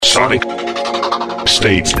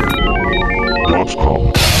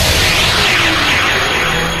SonicState.com.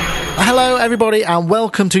 Hello, everybody, and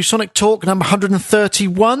welcome to Sonic Talk number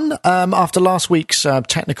 131. After last week's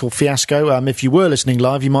technical fiasco, if you were listening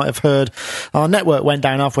live, you might have heard our network went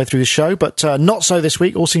down halfway through the show, but not so this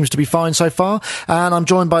week. All seems to be fine so far. And I'm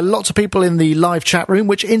joined by lots of people in the live chat room,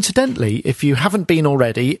 which, incidentally, if you haven't been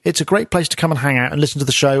already, it's a great place to come and hang out and listen to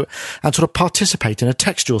the show and sort of participate in a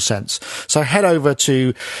textual sense. So head over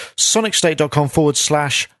to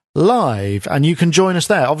sonicstate.com/live, and you can join us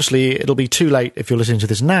there. Obviously, it'll be too late if you're listening to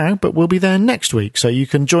this now, but we'll be there next week, so you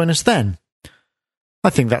can join us then. I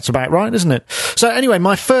think that's about right, isn't it? So anyway,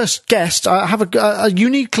 my first guest, I have a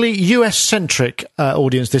uniquely US-centric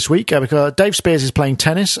audience this week, because Dave Spears is playing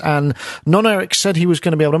tennis, and Non-Eric said he was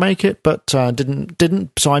going to be able to make it, but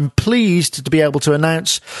didn't. So I'm pleased to be able to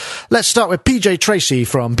announce. Let's start with PJ Tracy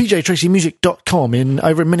from pjtracymusic.com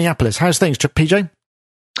over in Minneapolis. How's things, PJ?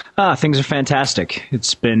 Things are fantastic.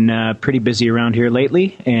 It's been pretty busy around here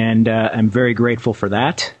lately, and I'm very grateful for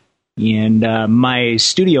that. And my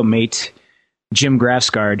studio mate, Jim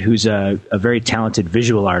Grafsgaard, who's a very talented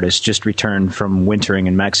visual artist, just returned from wintering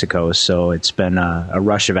in Mexico, so it's been a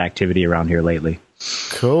rush of activity around here lately.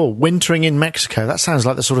 Cool. Wintering in Mexico. That sounds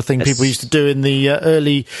like the sort of thing people used to do in the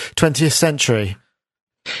early 20th century.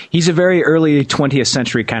 He's a very early 20th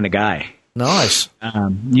century kind of guy. Nice.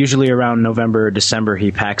 Usually around November or December,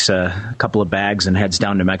 he packs a couple of bags and heads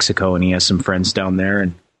down to Mexico, and he has some friends down there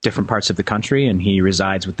in different parts of the country, and he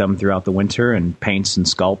resides with them throughout the winter and paints and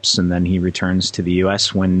sculpts, and then he returns to the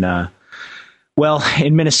U.S. when,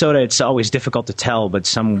 in Minnesota, it's always difficult to tell, but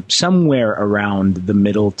somewhere around the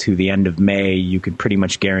middle to the end of May, you could pretty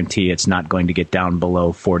much guarantee it's not going to get down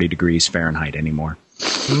below 40 degrees Fahrenheit anymore.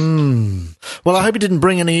 Well, I hope he didn't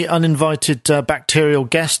bring any uninvited bacterial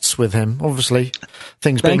guests with him, obviously,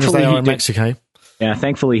 things being as they are in Mexico. Yeah,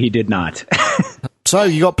 thankfully he did not. So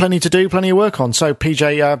you got plenty to do, plenty of work on. So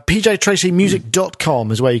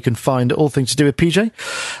pjtracymusic.com is where you can find all things to do with PJ.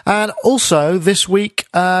 And also this week,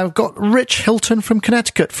 I've got Rich Hilton from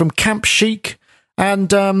Connecticut, from Camp Chic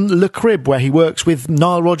and Le Crib, where he works with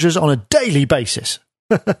Nile Rodgers on a daily basis.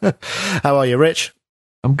 How are you, Rich?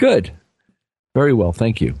 I'm good. Very well,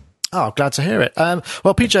 thank you. Oh, glad to hear it.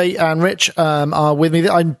 Well, PJ and Rich are with me.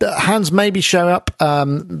 Hans maybe show up a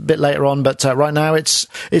bit later on, but right now it's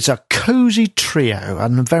a cosy trio,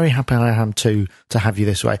 and I'm very happy I am to have you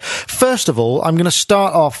this way. First of all, I'm going to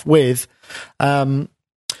start off with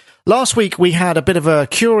last week we had a bit of a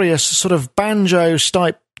curious sort of banjo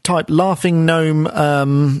type laughing gnome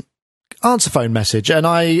answer phone message, and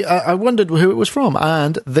I wondered who it was from,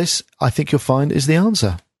 and this, I think you'll find, is the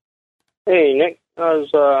answer. Hey, Nick, I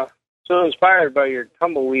was so inspired by your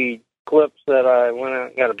tumbleweed clips that I went out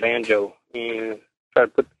and got a banjo and tried to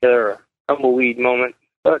put together a tumbleweed moment,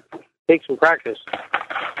 but take some practice.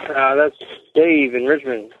 That's Dave in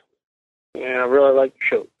Richmond, and I really like your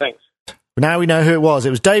show. Thanks. Now we know who it was.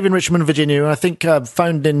 It was Dave in Richmond, Virginia, and I think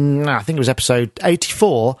phoned in, I think it was episode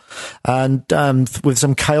 84, and with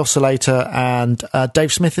some Chaosilator and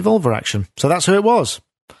Dave Smith Evolver action. So that's who it was.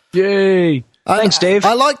 Yay! Thanks, Dave.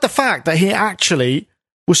 I like the fact that he actually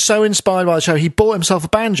was so inspired by the show, he bought himself a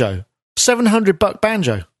banjo. $700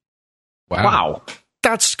 banjo. Wow.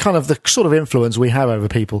 That's kind of the sort of influence we have over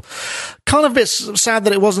people. Kind of a bit sad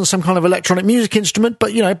that it wasn't some kind of electronic music instrument,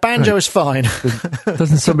 but, you know, banjo is fine.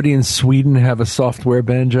 Doesn't somebody in Sweden have a software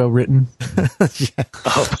banjo written? Yeah.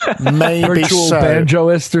 Oh, maybe Virtual so.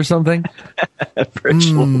 banjoist or something?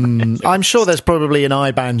 I'm sure there's probably an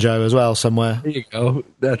iBanjo as well somewhere. There you go.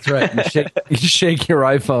 That's right. You shake your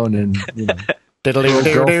iPhone and, you know. There's got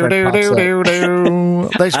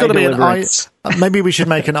to be an maybe we should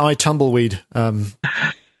make an iTumbleweed application.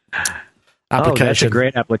 Oh, that's a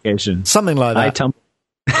great application. Something like that.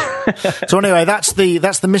 So anyway, that's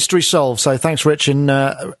the mystery solved. So thanks, Rich in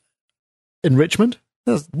Richmond.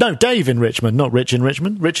 No, Dave in Richmond, not Rich in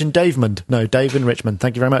Richmond. Rich in Davemond. No, Dave in Richmond.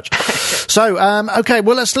 Thank you very much. So okay,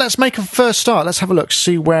 well let's make a first start. Let's have a look,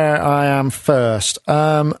 see where I am first.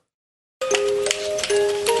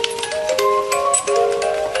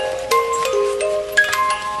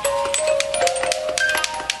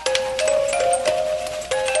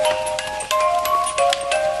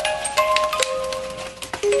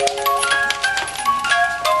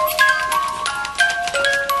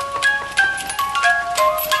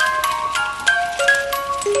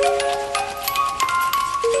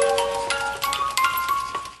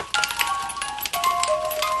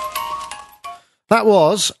 That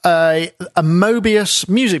was a Mobius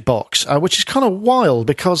music box, which is kind of wild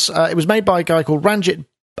because it was made by a guy called Ranjit.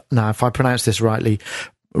 Now, if I pronounce this rightly,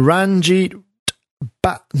 Ranjit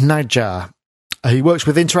Bhatnagar. He works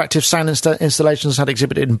with interactive sound installations, had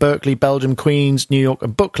exhibited in Berkeley, Belgium, Queens, New York,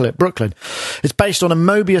 and Brooklyn. It's based on a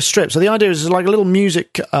Mobius strip. So the idea is it's like a little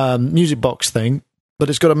music box thing, but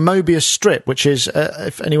it's got a Mobius strip, which is,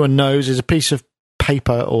 if anyone knows, is a piece of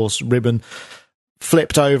paper or ribbon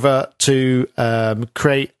flipped over to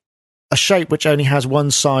create a shape which only has one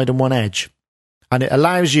side and one edge. And it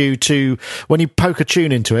allows you to, when you poke a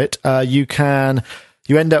tune into it,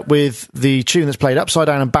 you end up with the tune that's played upside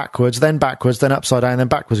down and backwards, then upside down, then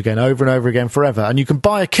backwards again, over and over again forever. And you can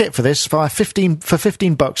buy a kit for this for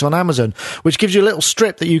 $15 on Amazon, which gives you a little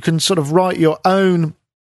strip that you can sort of write your own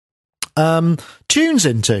tunes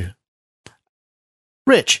into.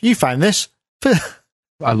 Rich, you found this.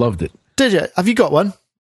 I loved it. Did you? Have you got one?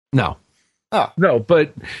 No. Oh. No,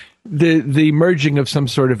 but the merging of some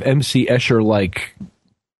sort of MC Escher-like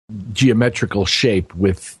geometrical shape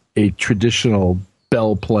with a traditional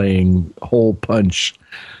bell-playing, hole punch,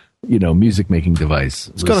 music making device.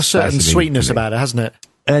 It's got a certain sweetness about it, hasn't it?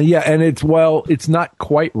 And it's not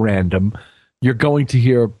quite random. You're going to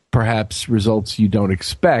hear perhaps results you don't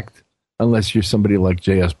expect, unless you're somebody like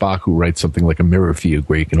J.S. Bach, who writes something like a mirror fugue,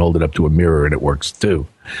 where you can hold it up to a mirror and it works too.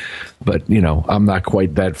 But, I'm not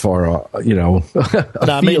quite that far, afield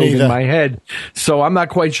in my head. So I'm not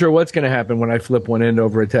quite sure what's going to happen when I flip one end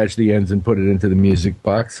over, attach the ends, and put it into the music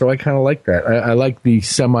box. So I kind of like that. I like the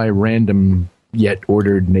semi-random yet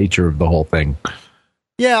ordered nature of the whole thing.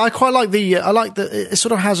 Yeah, I quite like it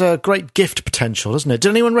sort of has a great gift potential, doesn't it? Did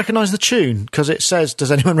anyone recognise the tune? Because it says,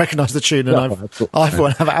 does anyone recognise the tune? And I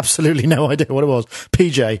have absolutely no idea what it was.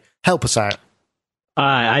 PJ, help us out.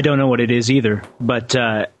 I don't know what it is either, but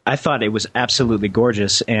I thought it was absolutely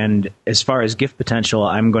gorgeous. And as far as gift potential,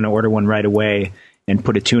 I'm going to order one right away and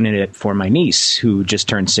put a tune in it for my niece, who just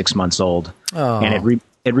turned 6 months old. Aww. And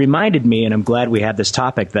it reminded me, and I'm glad we had this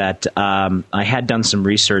topic, that I had done some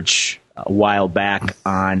research a while back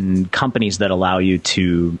on companies that allow you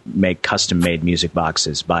to make custom-made music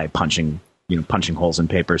boxes by punching holes in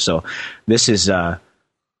paper. So this is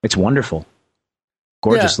it's wonderful.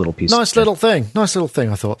 Gorgeous little piece. Nice little thing,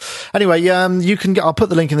 I thought. Anyway, you can get, I'll put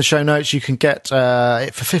the link in the show notes. You can get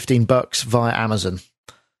it for $15 via Amazon.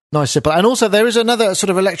 Nice, simple. And also there is another sort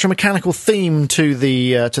of electromechanical theme to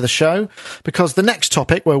the show, because the next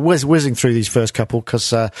topic, we're whizzing through these first couple because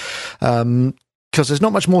there's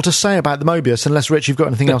not much more to say about the Mobius, unless, Rich, you've got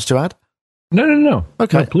anything else to add? No.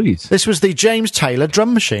 Okay. No, please. This was the James Taylor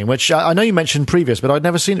drum machine, which I know you mentioned previous, but I'd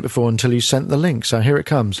never seen it before until you sent the link. So here it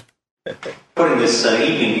comes. Putting this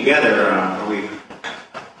evening together,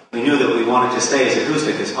 we knew that we wanted to stay as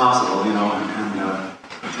acoustic as possible, and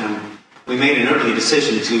we made an early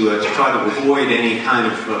decision to try to avoid any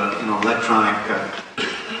kind of electronic, no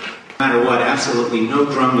matter what, absolutely no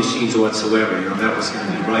drum machines whatsoever. That was going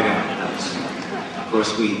to be right out. Of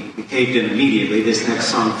course, we caved in immediately. This next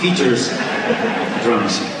song features a drum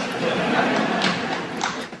machine.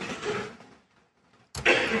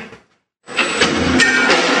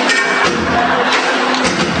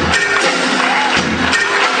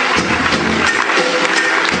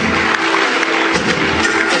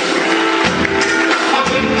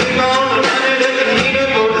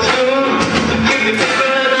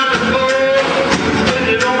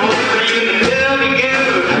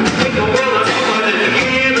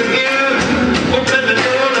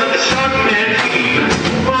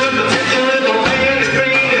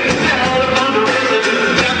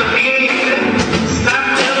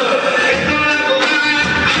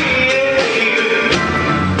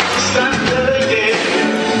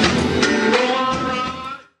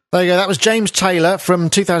 There you go. That was James Taylor from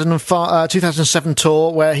 2007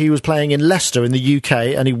 tour, where he was playing in Leicester in the UK,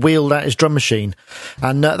 and he wheeled out his drum machine.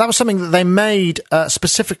 And that was something that they made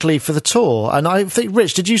specifically for the tour. And I think,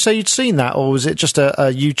 Rich, did you say you'd seen that, or was it just a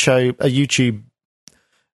YouTube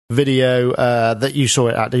video that you saw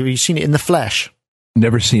it at? Have you seen it in the flesh?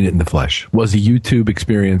 Never seen it in the flesh. Was a YouTube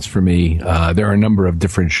experience for me. There are a number of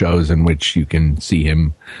different shows in which you can see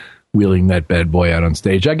him wheeling that bad boy out on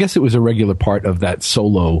stage. I guess it was a regular part of that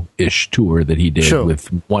solo-ish tour that he did, sure, with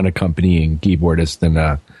one accompanying keyboardist and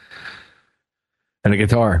a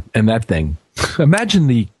guitar and that thing. Imagine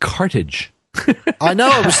the cartage. I know.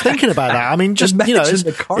 I was thinking about that. I mean, just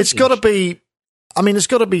it's got to be. I mean, it's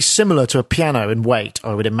got to be similar to a piano in weight,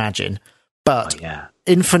 I would imagine, but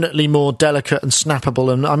infinitely more delicate and snappable.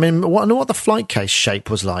 And I mean, I wonder what the flight case shape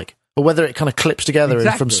was like, or whether it kind of clips together in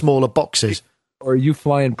from smaller boxes. Or are you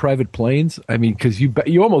flying private planes? I mean, because you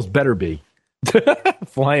almost better be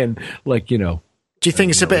flying like, Do you think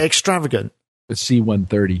it's a bit extravagant? A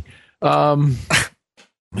C-130.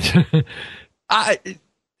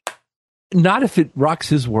 Not if it rocks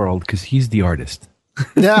his world, because he's the artist.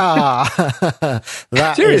 Yeah,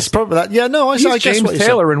 that is probably that. Yeah, no, I He's guess James what you're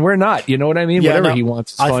Taylor, and we're not. You know what I mean? Yeah, Whatever no, he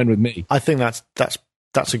wants is fine with me. I think that's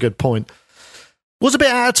a good point. Was a bit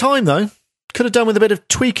out of time though. Could have done with a bit of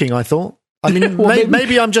tweaking, I thought. I mean, Well,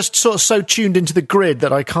 maybe I'm just sort of so tuned into the grid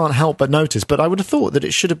that I can't help but notice. But I would have thought that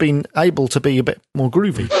it should have been able to be a bit more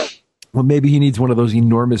groovy. Well, maybe he needs one of those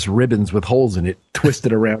enormous ribbons with holes in it,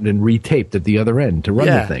 twisted around and retaped at the other end to run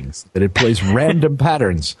the things. That it plays random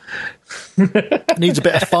patterns. Needs a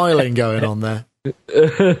bit of filing going on there.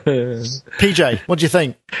 PJ, what do you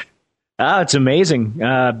think? It's amazing.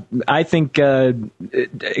 I think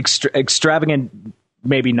extravagant,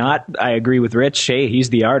 maybe not. I agree with Rich. Hey, he's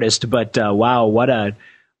the artist, but wow, what a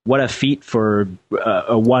feat for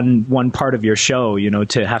a one part of your show,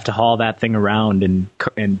 to have to haul that thing around and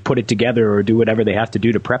put it together or do whatever they have to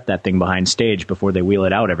do to prep that thing behind stage before they wheel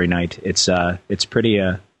it out every night. It's pretty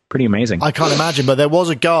amazing. I can't imagine, but there was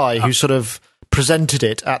a guy who sort of presented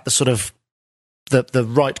it at the sort of the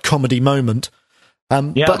right comedy moment.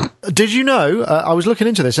 But did you know, I was looking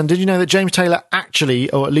into this, and did you know that James Taylor actually,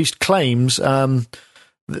 or at least claims that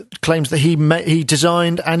he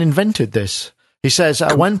designed and invented this? He says,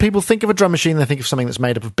 when people think of a drum machine, they think of something that's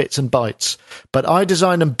made up of bits and bytes. But I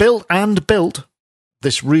designed and built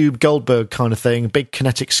this Rube Goldberg kind of thing, big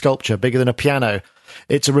kinetic sculpture, bigger than a piano.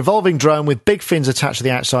 It's a revolving drum with big fins attached to the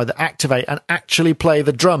outside that activate and actually play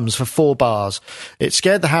the drums for 4 bars. It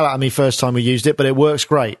scared the hell out of me first time we used it, but it works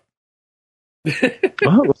great.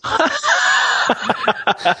 Oh.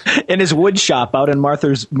 In his wood shop out in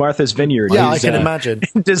Martha's Vineyard. Yeah, I can imagine.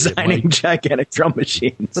 Designing gigantic drum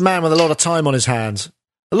machines. The man with a lot of time on his hands.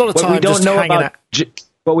 A lot of time just hanging out.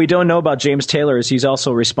 What we don't know about James Taylor is he's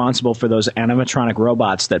also responsible for those animatronic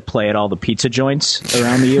robots that play at all the pizza joints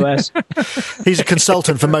around the U.S. He's a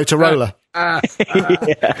consultant for Motorola.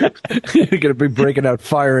 You're going to be breaking out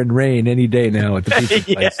Fire and Rain any day now at the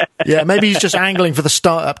pizza place. Yeah, maybe he's just angling for the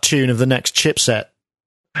startup tune of the next chipset.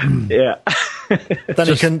 Yeah.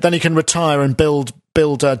 Then he can retire and build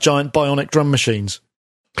giant bionic drum machines.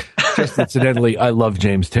 Just incidentally, I love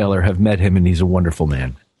James Taylor, have met him, and he's a wonderful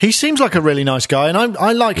man. He seems like a really nice guy, and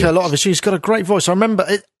I like a lot of his. He's got a great voice. I remember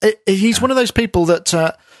he's one of those people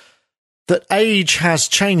that age has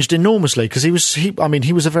changed enormously, because he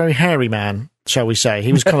was a very hairy man, shall we say.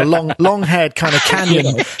 He was kind of long haired, kind of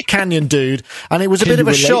canyon dude, and it was a bit of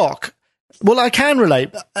a shock. Well, I can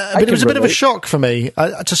relate, but it was a bit of a shock for me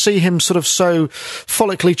to see him sort of so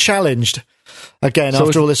follically challenged again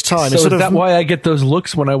after all this time. So is that why I get those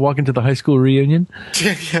looks when I walk into the high school reunion?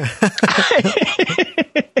 Yeah.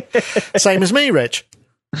 Same as me, Rich.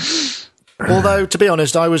 Although, to be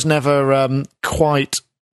honest, I was never quite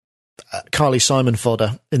Carly Simon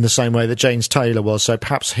fodder in the same way that James Taylor was, so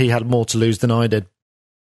perhaps he had more to lose than I did.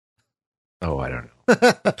 Oh, I don't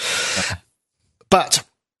know. But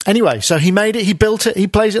anyway, so he made it, he built it, he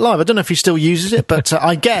plays it live. I don't know if he still uses it, but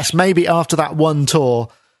I guess maybe after that one tour,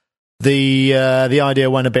 the idea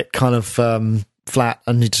went a bit kind of flat,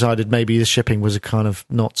 and he decided maybe the shipping was a kind of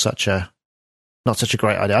not such a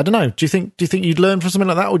great idea. I don't know. Do you think you'd learn from something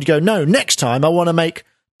like that, or would you go, no, next time I want to make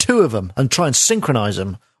 2 of them and try and synchronize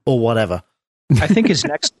them or whatever? I think his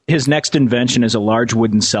next invention is a large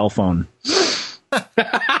wooden cell phone.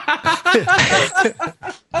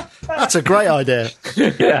 That's a great idea.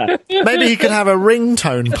 Yeah. Maybe he could have a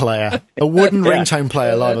ringtone player, a wooden ringtone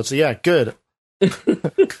player live. So yeah, good.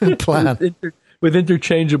 Good plan. With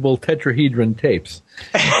interchangeable tetrahedron tapes.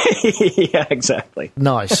 Yeah, exactly.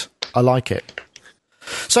 Nice. I like it.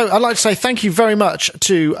 So I'd like to say thank you very much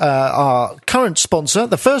to our current sponsor,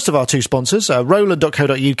 the first of our 2 sponsors,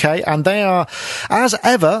 Roland.co.uk, and they are, as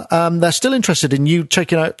ever, they're still interested in you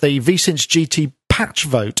checking out the vSynth GT Patch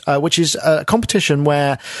Vote, which is a competition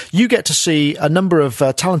where you get to see a number of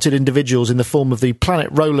talented individuals in the form of the Planet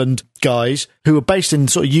Roland guys who are based in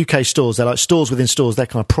sort of UK stores. They're like stores within stores. They're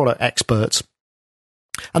kind of product experts.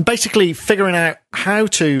 And basically figuring out how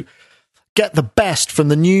to get the best from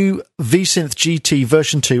the new vSynth GT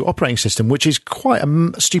version 2 operating system, which is quite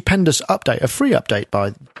a stupendous update, a free update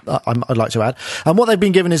I'd like to add. And what they've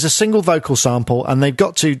been given is a single vocal sample, and they've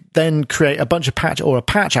got to then create a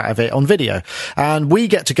patch out of it on video. And we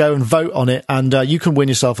get to go and vote on it, and you can win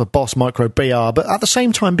yourself a Boss Micro BR, but at the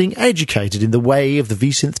same time being educated in the way of the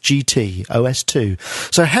vSynth GT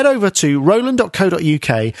OS2. So head over to roland.co.uk,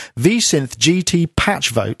 vSynth GT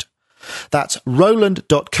Patch Vote. That's roland.co.uk,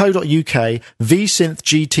 vSynth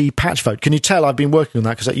GT Patch Vote. Can you tell I've been working on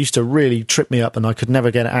that, because that used to really trip me up and I could never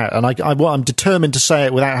get it out. And I'm determined to say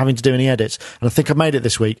it without having to do any edits. And I think I made it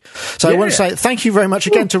this week. So I want to say thank you very much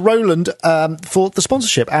again to Roland for the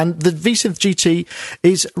sponsorship. And the vSynth GT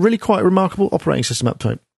is really quite a remarkable operating system up to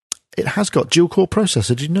it. it has got dual-core processor.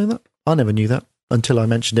 Did you know that? I never knew that until I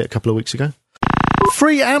mentioned it a couple of weeks ago.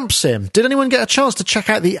 Free amp sim. Did anyone get a chance to check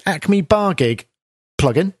out the Acme Bar Gig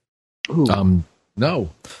plugin? No.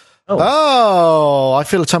 Oh, I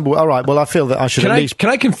feel a tumble. All right, well, I feel that I should Can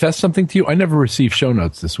I confess something to you? I never received show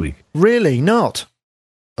notes this week. Really not?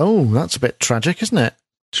 Oh, that's a bit tragic, isn't it?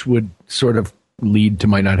 Which would sort of lead to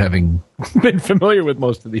my not having been familiar with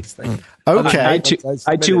most of these things. Okay.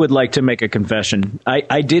 I too would like to make a confession.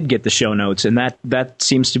 I did get the show notes, and that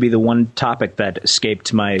seems to be the one topic that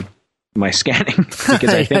escaped my scanning. Because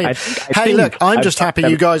I think look, I'm just happy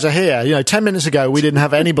you guys are here. 10 minutes ago we didn't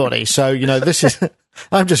have anybody, so this is.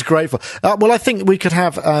 I'm just grateful. Well, I think we could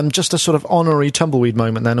have just a sort of honorary tumbleweed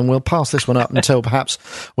moment then, and we'll pass this one up until perhaps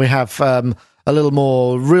we have a little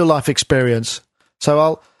more real life experience.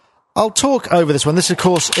 So I'll talk over this one. This, of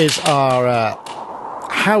course, is our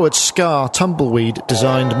Howard Scarr tumbleweed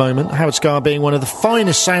designed moment. Howard Scarr being one of the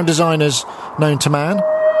finest sound designers known to man,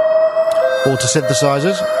 or to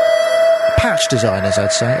synthesizers. Patch designers,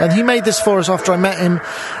 I'd say. And he made this for us after I met him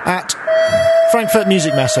at Frankfurt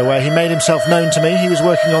Music Messe, where he made himself known to me. He was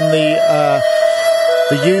working on the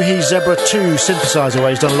Yuhi Zebra 2 synthesizer, where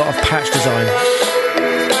he's done a lot of patch design.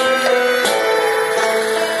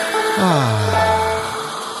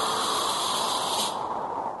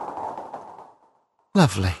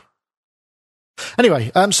 Lovely.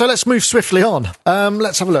 Anyway, so let's move swiftly on.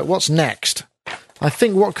 Let's have a look. What's next? I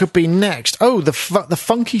think what could be next? Oh, the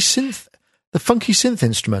funky synth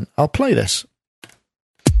instrument. I'll play this.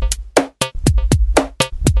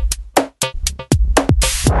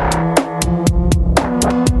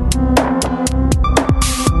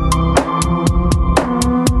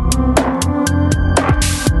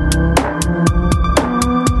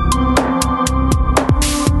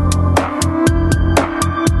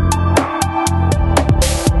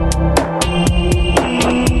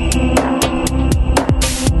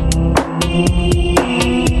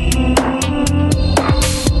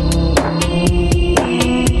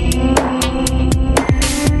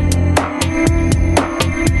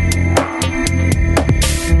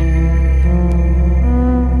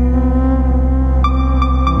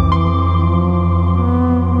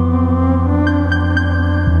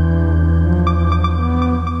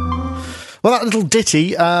 Well, that little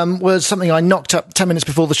ditty was something I knocked up 10 minutes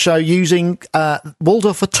before the show using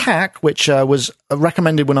Waldorf Attack, which was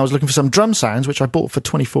recommended when I was looking for some drum sounds, which I bought for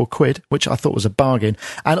 24 quid, which I thought was a bargain.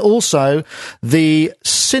 And also the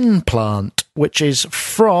Synplant, which is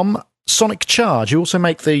from Sonic Charge. You also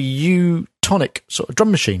make the U-Tonic sort of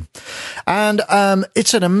drum machine. And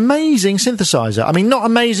it's an amazing synthesizer. I mean, not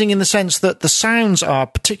amazing in the sense that the sounds are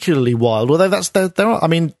particularly wild, although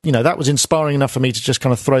that was inspiring enough for me to just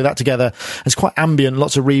kind of throw that together. It's quite ambient,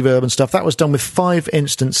 lots of reverb and stuff. That was done with 5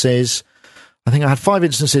 instances. I think I had 5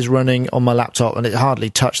 instances running on my laptop, and it hardly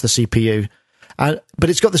touched the CPU. But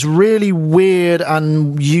it's got this really weird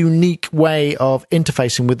and unique way of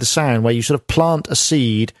interfacing with the sound, where you sort of plant a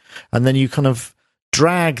seed and then you kind of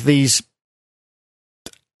drag these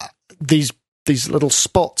little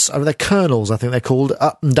spots, they're kernels, I think they're called,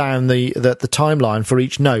 up and down the timeline for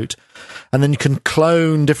each note, and then you can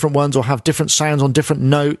clone different ones or have different sounds on different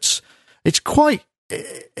notes. It's quite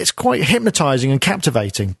hypnotizing and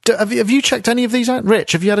captivating. Have you checked any of these out,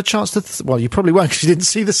 Rich? Have you had a chance to? Well, you probably won't, because you didn't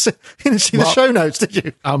see the show notes, did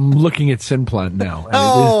you? I'm looking at Synplant now.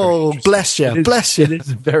 And bless you, bless you. It is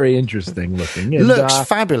very interesting looking. And, looks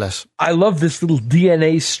fabulous. I love this little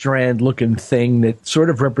DNA strand looking thing that sort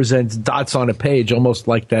of represents dots on a page, almost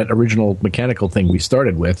like that original mechanical thing we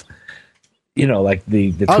started with. Like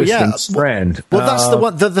the twisting strand. Well, that's the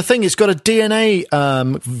one. The thing, it's got a DNA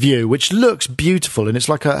view, which looks beautiful, and it's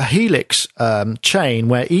like a helix chain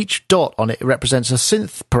where each dot on it represents a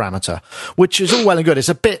synth parameter, which is all well and good. It's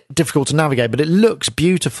a bit difficult to navigate, but it looks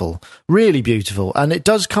beautiful, really beautiful, and it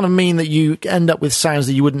does kind of mean that you end up with sounds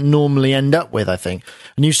that you wouldn't normally end up with, I think.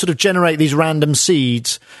 And you sort of generate these random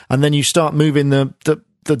seeds, and then you start moving the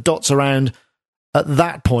dots around at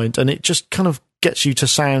that point, and it just kind of gets you to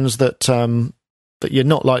sounds that you're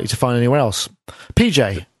not likely to find anywhere else.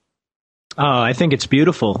 PJ? I think it's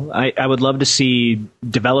beautiful. I would love to see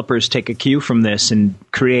developers take a cue from this and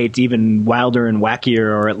create even wilder and wackier,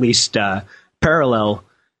 or at least parallel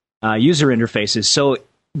user interfaces. So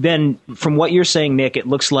then, from what you're saying, Nick, it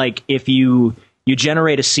looks like if you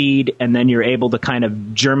generate a seed and then you're able to kind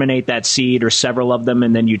of germinate that seed or several of them,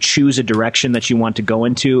 and then you choose a direction that you want to go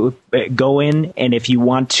in. And if you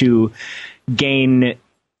want to gain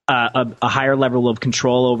a higher level of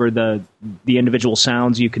control over the individual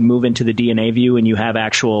sounds, you can move into the DNA view, and you have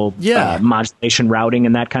actual modulation routing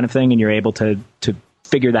and that kind of thing, and you're able to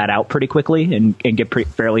figure that out pretty quickly and get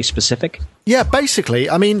fairly specific? Yeah, basically.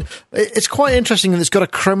 I mean, it's quite interesting that it's got a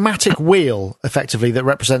chromatic wheel, effectively, that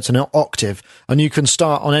represents an octave, and you can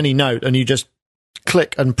start on any note, and you just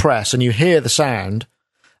click and press, and you hear the sound,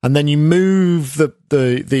 and then you move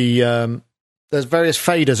there's various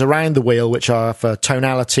faders around the wheel, which are for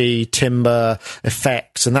tonality, timbre,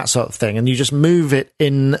 effects, and that sort of thing, and you just move it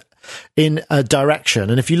in a direction.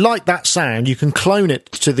 And if you like that sound, you can clone it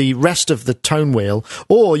to the rest of the tone wheel,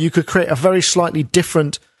 or you could create a very slightly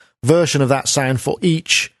different version of that sound for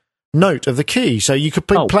each note of the key. So you could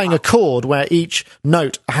be playing a chord where each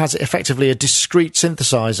note has effectively a discrete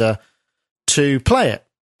synthesizer to play it,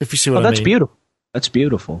 if you see what I mean. That's beautiful. That's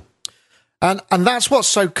beautiful. And that's what's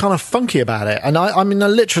so kind of funky about it. And I mean,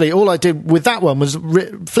 literally all I did with that one was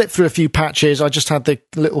flip through a few patches. I just had the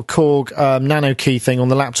little Korg nano key thing on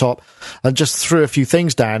the laptop and just threw a few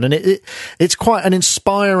things down. And it's quite an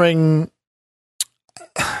inspiring...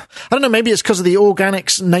 I don't know, maybe it's because of the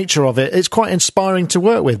organics nature of it. It's quite inspiring to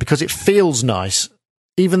work with because it feels nice.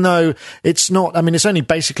 Even though it's not, I mean, it's only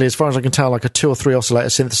basically, as far as I can tell, like a 2 or 3 oscillator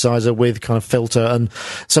synthesizer with kind of filter and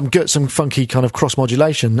some funky kind of cross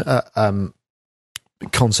modulation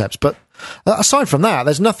concepts. But aside from that,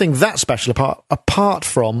 there's nothing that special apart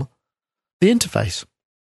from the interface.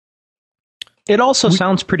 It also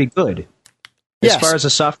sounds pretty good. Yes. As far as a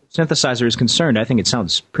software synthesizer is concerned, I think it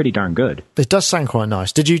sounds pretty darn good. It does sound quite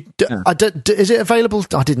nice. Did you? Is it available?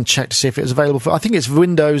 I didn't check to see if it was available for. I think it's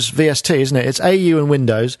Windows VST, isn't it? It's AU and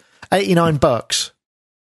Windows. $89.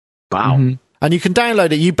 Wow! Mm-hmm. And you can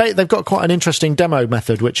download it. They've got quite an interesting demo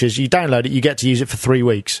method, which is you download it, you get to use it for 3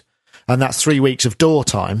 weeks, and that's 3 weeks of door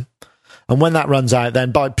time. And when that runs out,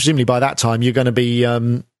 then presumably by that time you're going to be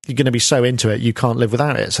so into it you can't live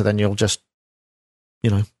without it. So then you'll just,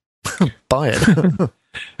 buy it.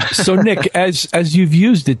 So, Nick, as you've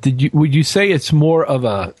used it, would you say it's more of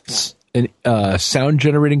a sound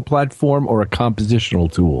generating platform or a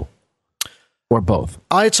compositional tool, or both?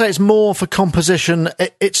 I'd say it's more for composition.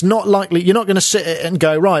 It's not likely you're not going to sit and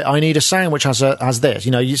go, right, I need a sound which has this.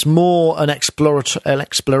 It's more an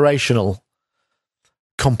explorational,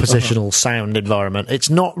 compositional sound environment.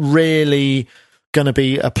 It's not really going to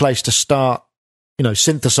be a place to start.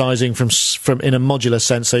 Synthesizing from in a modular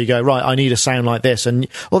sense. So you go, right, I need a sound like this. And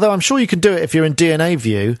although I'm sure you can do it if you're in DNA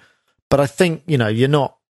view, but I think, you're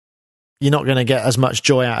not going to get as much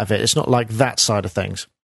joy out of it. It's not like that side of things.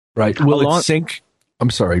 Right. Will it sync?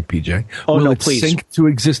 I'm sorry, PJ. Will it please sync to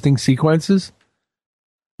existing sequences?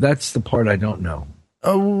 That's the part I don't know.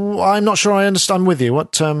 Oh, I'm not sure I understand with you.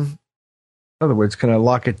 What, In other words, can I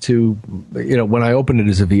lock it to, when I open it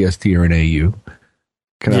as a VST or an AU,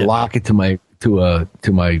 can I lock it to my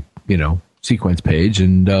sequence page,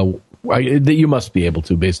 and you must be able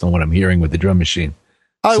to, based on what I'm hearing with the drum machine.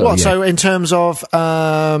 So in terms of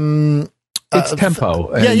it's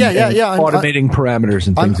tempo, automating parameters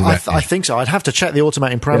and things like that. I think so. I'd have to check the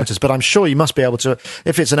automating parameters, but I'm sure you must be able to.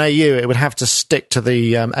 If it's an AU, it would have to stick to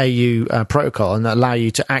the AU protocol and allow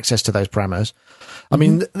you to access to those parameters. I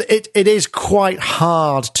mean, it is quite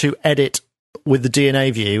hard to edit with the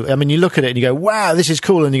DNA view. I mean, you look at it and you go, wow, this is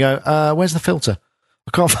cool. And you go, where's the filter?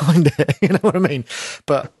 I can't find it. You know what I mean?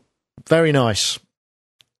 But very nice.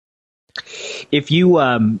 If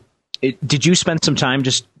you, did you spend some time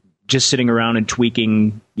just sitting around and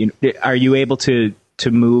tweaking, are you able to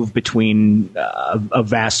move between a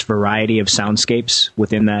vast variety of soundscapes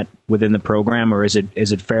within the program, or is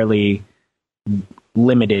it fairly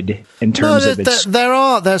limited in terms of its...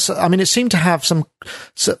 it seemed to have some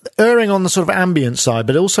erring on the sort of ambient side,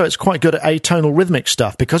 but also it's quite good at atonal rhythmic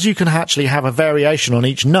stuff because you can actually have a variation on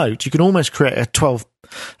each note. You can almost create a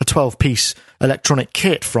 12-piece electronic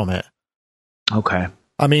kit from it. Okay.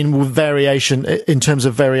 I mean, with variation in terms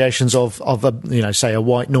of variations of say a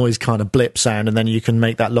white noise kind of blip sound, and then you can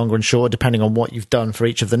make that longer and shorter depending on what you've done for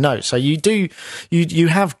each of the notes. So you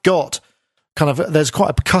have got kind of, there's quite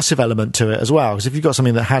a percussive element to it as well, because if you've got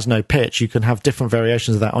something that has no pitch, you can have different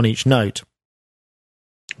variations of that on each note.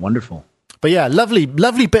 Wonderful. But yeah, lovely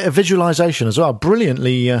bit of visualization as well.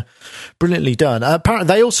 Brilliantly done. Apparently,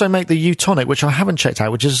 they also make the Utonic, which I haven't checked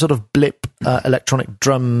out, which is a sort of blip electronic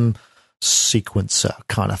drum sequencer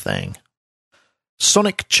kind of thing.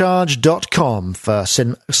 SonicCharge.com for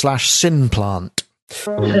 /Synplant.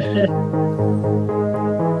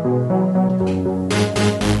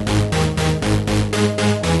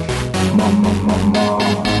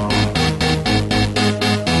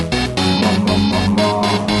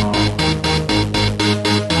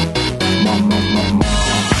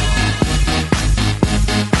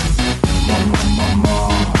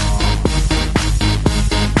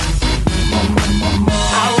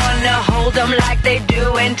 Like they do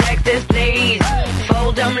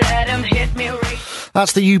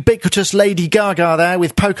That's the ubiquitous Lady Gaga there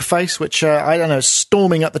with Poker Face, which, I don't know, is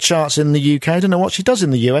storming up the charts in the UK. I don't know what she does in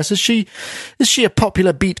the US. Is she a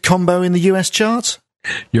popular beat combo in the US charts?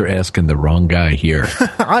 You're asking the wrong guy here.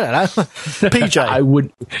 I don't know.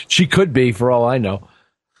 PJ. She could be, for all I know.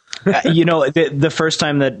 The first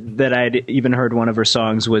time that I'd even heard one of her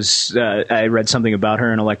songs was I read something about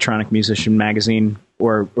her in Electronic Musician magazine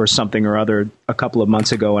or something or other a couple of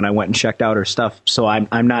months ago, and I went and checked out her stuff. So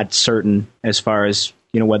I'm not certain as far as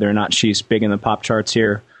whether or not she's big in the pop charts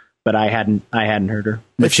here, but I hadn't heard her.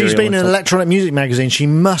 If she's been in Electronic Music magazine, she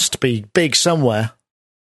must be big somewhere.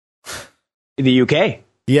 The UK.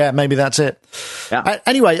 Yeah, maybe that's it. Yeah.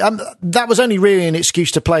 Anyway, that was only really an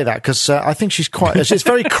excuse to play that because I think she's it's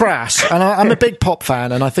very crass, and I'm a big pop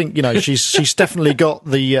fan, and I think she's definitely got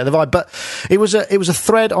the vibe. But it was a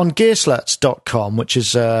thread on Gearslutz.com, which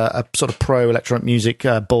is a sort of pro electronic music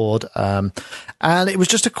board, and it was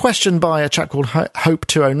just a question by a chap called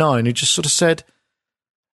Hope209 who just sort of said,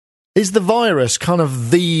 is the Virus kind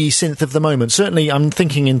of the synth of the moment? Certainly, I'm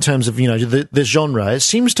thinking in terms of, the genre. It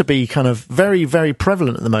seems to be kind of very, very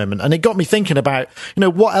prevalent at the moment. And it got me thinking about,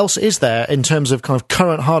 what else is there in terms of kind of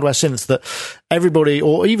current hardware synths that everybody,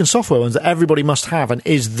 or even software ones, that everybody must have and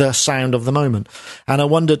is the sound of the moment. And I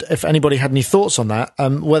wondered if anybody had any thoughts on that,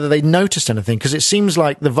 whether they noticed anything, because it seems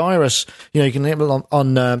like the Virus, you can hear it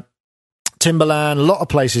on Timbaland, a lot of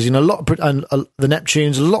places, and the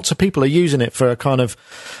Neptunes, lots of people are using it for a kind of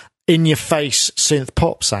in-your-face synth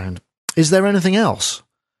pop sound. Is there anything else?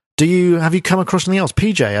 Have you come across anything else?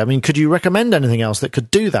 PJ, I mean, could you recommend anything else that could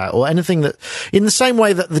do that, or anything that, in the same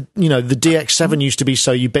way that the DX7 used to be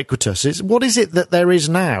so ubiquitous, what is it that there is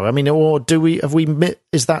now? I mean, or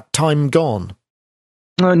is that time gone?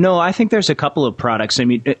 No, I think there's a couple of products. I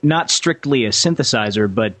mean, not strictly a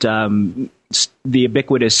synthesizer, but the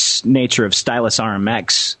ubiquitous nature of Stylus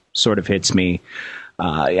RMX sort of hits me.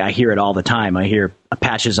 I hear it all the time. I hear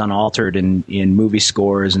patches unaltered in movie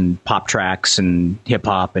scores and pop tracks and hip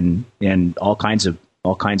hop and all kinds of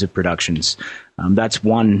productions. That's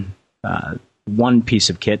one piece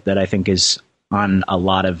of kit that I think is on a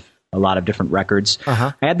lot of different records.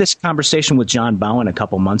 Uh-huh. I had this conversation with John Bowen a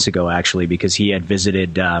couple months ago, actually, because he had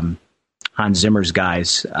visited Hans Zimmer's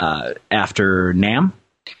guys after NAMM,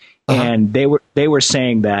 uh-huh. and they were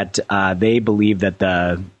saying that they believe that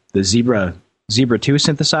the Zebra 2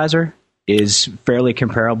 synthesizer is fairly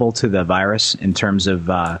comparable to the Virus in terms of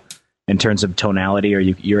tonality, or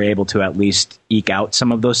you're able to at least eke out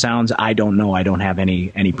some of those sounds. I don't know. I don't have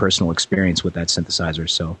any personal experience with that synthesizer,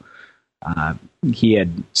 so he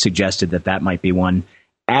had suggested that might be one.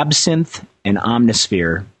 Absynth and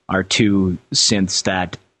Omnisphere are two synths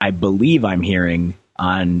that I believe I'm hearing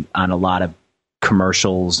on a lot of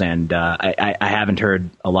commercials, and I haven't heard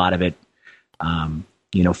a lot of it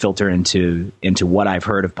filter into what I've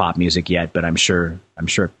heard of pop music yet, but I'm sure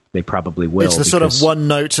they probably will. It's the sort of one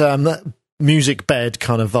note music bed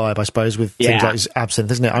kind of vibe, I suppose, with things like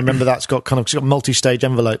Absynth, isn't it? I remember that's got multi-stage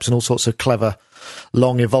envelopes and all sorts of clever,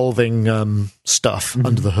 long evolving stuff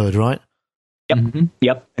under the hood, right? Yep,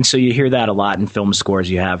 yep. And so you hear that a lot in film scores.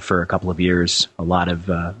 You have for a couple of years a lot of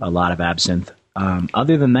Absynth.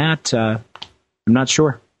 Other than that, I'm not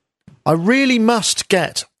sure. I really must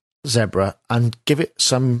get Zebra and give it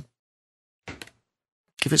some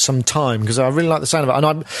time, because I really like the sound of it,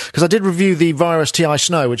 and because I did review the Virus TI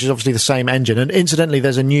Snow, which is obviously the same engine, and incidentally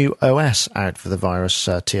there's a new OS out for the Virus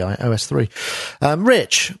TI, OS 3.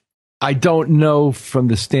 Rich, I don't know from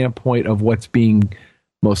the standpoint of what's being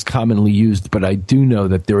most commonly used, but I do know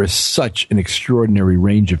that there is such an extraordinary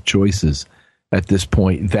range of choices at this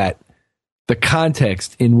point that the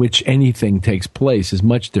context in which anything takes place is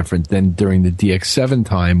much different than during the DX7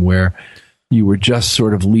 time, where you were just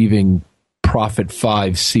sort of leaving Prophet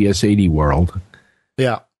 5 CS80 world.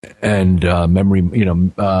 Yeah. And Memory,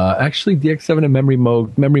 actually DX7 and Memory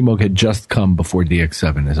Moog had just come before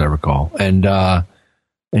DX7, as I recall.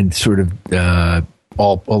 And sort of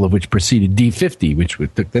all of which preceded D50, which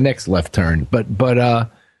took the next left turn. But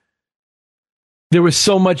there was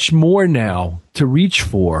so much more now to reach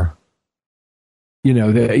for.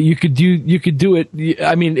 You could do it.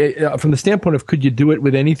 I mean, from the standpoint of could you do it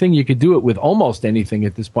with anything? You could do it with almost anything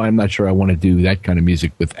at this point. I'm not sure I want to do that kind of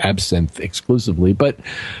music with Absynth exclusively, but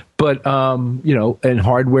in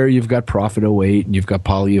hardware you've got Prophet 08 and you've got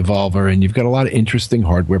Polyevolver and you've got a lot of interesting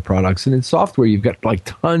hardware products, and in software you've got like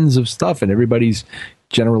tons of stuff, and everybody's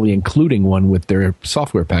generally including one with their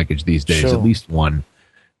software package these days, sure. At least one,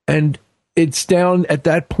 and it's down at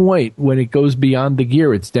that point when it goes beyond the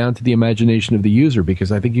gear. It's down to the imagination of the user, because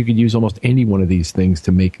I think you could use almost any one of these things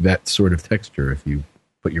to make that sort of texture if you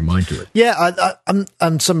put your mind to it. Yeah,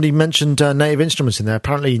 and somebody mentioned Native Instruments in there.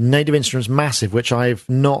 Apparently, Native Instruments Massive, which I've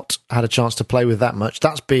not had a chance to play with that much.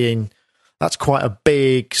 That's quite a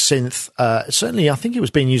big synth. Certainly, I think it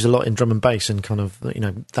was being used a lot in drum and bass and kind of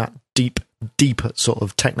that deeper sort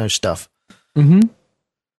of techno stuff. Mm-hmm.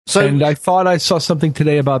 So, and I thought I saw something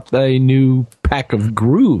today about a new pack of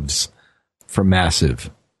grooves for Massive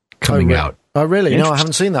coming out. Oh, really? No, I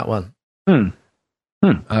haven't seen that one.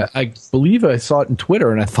 I believe I saw it on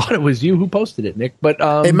Twitter, and I thought it was you who posted it, Nick. But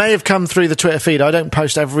it may have come through the Twitter feed. I don't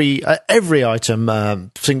post every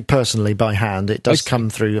item personally by hand. It does come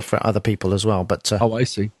through for other people as well. But I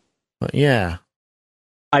see. But yeah,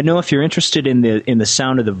 I know if you're interested in the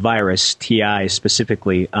sound of the Virus TI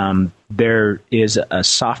specifically, there is a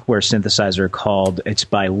software synthesizer it's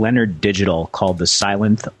by Leonard Digital called the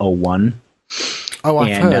Sylenth 01. Oh,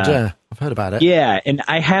 I've heard about it. Yeah, and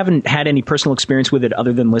I haven't had any personal experience with it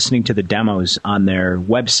other than listening to the demos on their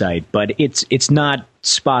website, but it's not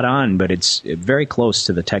spot on, but it's very close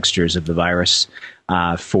to the textures of the Virus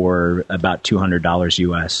for about $200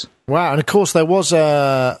 US. Wow, and of course there was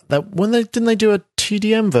didn't they do a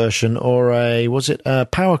TDM version or was it a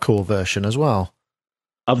Power Core version as well?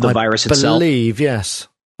 Of the Virus itself? Yes.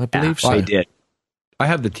 I believe so. I did. I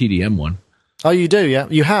have the TDM one. Oh, you do, yeah?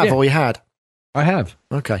 You have, or you had? I have.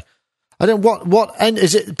 Okay. I don't. What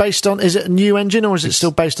is it based on? Is it a new engine, or is it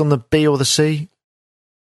still based on the B or the C?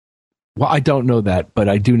 Well, I don't know that, but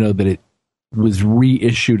I do know that it was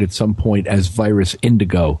reissued at some point as Virus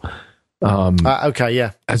Indigo. Okay,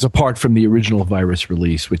 yeah. As apart from the original Virus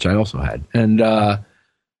release, which I also had, and I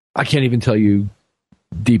can't even tell you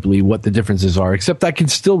deeply what the differences are, except I can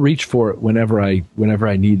still reach for it whenever I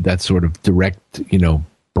need that sort of direct,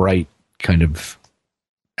 bright kind of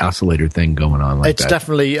oscillator thing going on like it's that.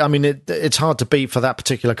 Definitely, I mean, it's hard to beat for that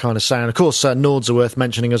particular kind of sound. Of course, Nords are worth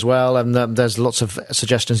mentioning as well, and there's lots of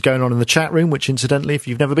suggestions going on in the chat room, which incidentally, if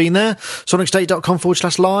you've never been there,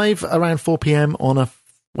 sonicstate.com/live around 4 p.m. on a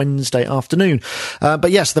Wednesday afternoon. But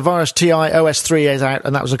yes, the Virus TI OS3 is out,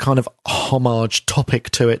 and that was a kind of homage topic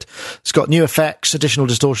to it. It's got new effects, additional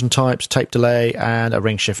distortion types, tape delay, and a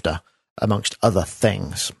ring shifter, amongst other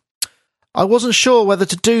things. I wasn't sure whether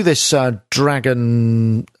to do this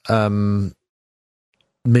Dragon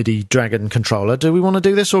MIDI Dragon controller. Do we want to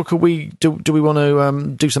do this, or could we do we want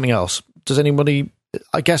to do something else? Does anybody?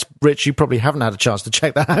 I guess, Rich, you probably haven't had a chance to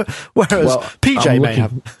check that out, whereas PJ may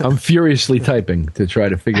have. I'm furiously typing to try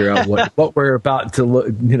to figure out what we're about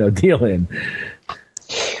to deal in.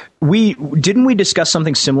 Didn't we discuss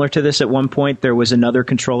something similar to this at one point? There was another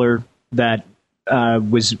controller that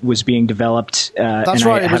was being developed. That's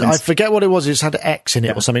right. I forget what it was. It just had X in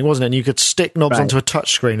it or something, wasn't it? And you could stick knobs onto a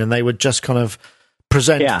touchscreen, and they would just kind of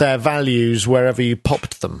present their values wherever you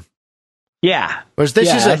popped them. Yeah. Whereas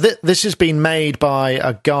this has been made by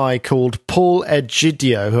a guy called Paul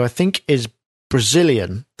Egidio, who I think is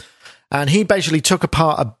Brazilian, and he basically took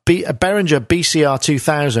apart a Behringer BCR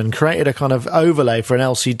 2000, created a kind of overlay for an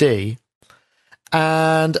LCD,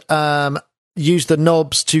 and used the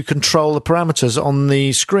knobs to control the parameters on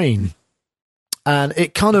the screen. And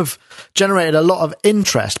it kind of generated a lot of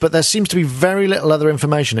interest, but there seems to be very little other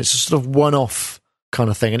information. It's a sort of one-off kind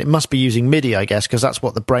of thing, and it must be using MIDI, I guess, because that's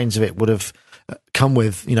what the brains of it would have come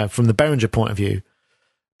with, from the Behringer point of view.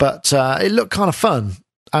 But it looked kind of fun,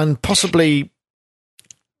 and possibly,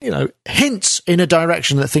 hints in a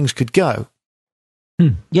direction that things could go.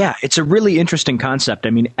 Yeah, it's a really interesting concept. I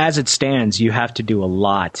mean, as it stands, you have to do a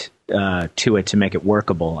lot to it to make it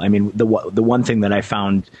workable. I mean, the one thing that I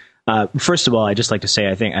found, first of all, I just like to say,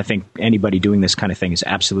 I think anybody doing this kind of thing is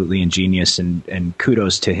absolutely ingenious, and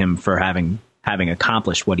kudos to him for having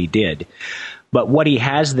accomplished what he did. But what he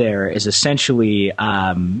has there is essentially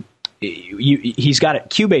he's got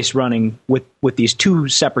Cubase running with these two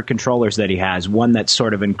separate controllers that he has. One that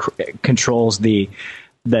sort of controls the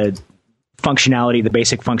functionality, the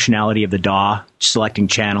basic functionality of the DAW, selecting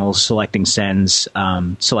channels, selecting sends,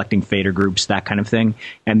 selecting fader groups, that kind of thing,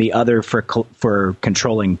 and the other for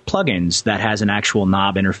controlling plugins that has an actual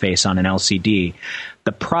knob interface on an LCD.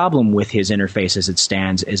 The problem with his interface as it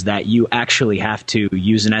stands is that you actually have to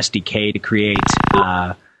use an SDK to create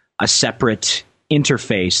a separate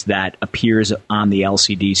interface that appears on the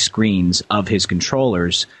LCD screens of his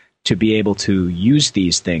controllers to be able to use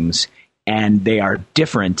these things, and they are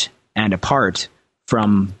different and apart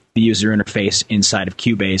from the user interface inside of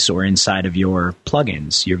Cubase or inside of your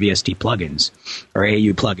plugins, your VST plugins or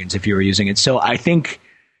AU plugins if you were using it. So I think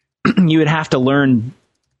you would have to learn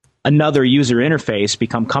another user interface,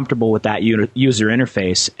 become comfortable with that user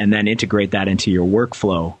interface, and then integrate that into your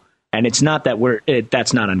workflow And it's not that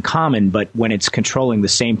that's not uncommon, but when it's controlling the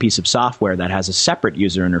same piece of software that has a separate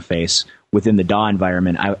user interface within the DAW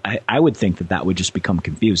environment, I would think that would just become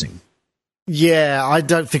confusing. Yeah, I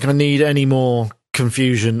don't think I need any more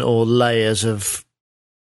confusion or layers of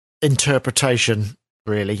interpretation,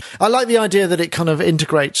 really. I like the idea that it kind of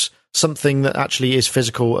integrates something that actually is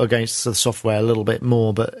physical against the software a little bit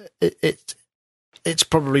more, but it's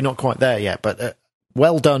probably not quite there yet. But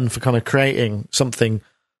well done for kind of creating something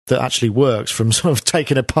that actually works from sort of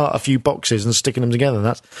taking apart a few boxes and sticking them together.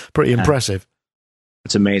 That's pretty impressive.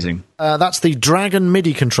 It's amazing. That's the Dragon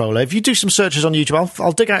MIDI controller. If you do some searches on YouTube,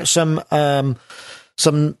 I'll dig out some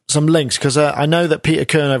links, because I know that Peter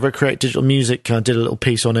Kern over at Create Digital Music did a little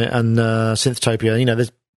piece on it, and Synthtopia. You know,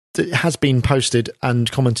 it has been posted and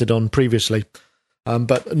commented on previously,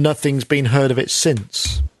 but nothing's been heard of it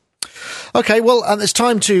since. Okay, well, it's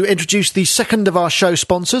time to introduce the second of our show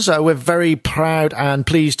sponsors. We're very proud and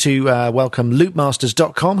pleased to welcome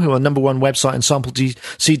loopmasters.com, who are #1 website and sample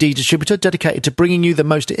CD distributor dedicated to bringing you the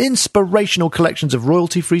most inspirational collections of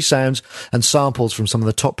royalty-free sounds and samples from some of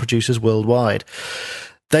the top producers worldwide.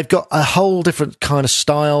 They've got a whole different kind of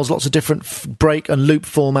styles, lots of different break and loop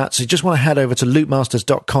formats. So you just want to head over to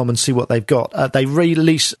loopmasters.com and see what they've got. They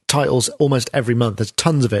release titles almost every month. There's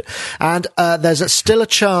tons of it. And there's still a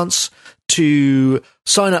chance to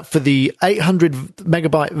sign up for the 800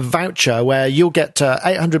 megabyte voucher, where you'll get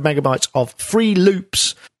 800 megabytes of free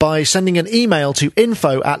loops by sending an email to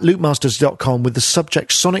info@loopmasters.com with the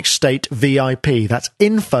subject Sonic State VIP. That's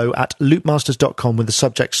info@loopmasters.com with the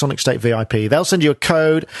subject Sonic State VIP. They'll send you a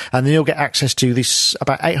code, and then you'll get access to this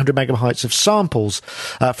about 800 megabytes of samples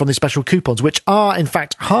from these special coupons, which are in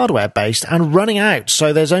fact hardware based and running out.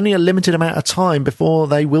 So there's only a limited amount of time before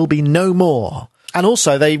they will be no more. And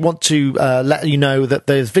also, they want to let you know that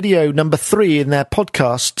there's video number 3 in their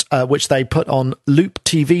podcast, which they put on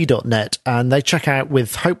looptv.net, and they check out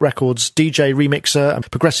with Hope Records DJ remixer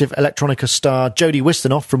and progressive electronica star Jody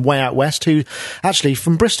Wisternoff from Way Out West, who actually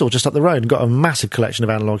from Bristol, just up the road, and got a massive collection of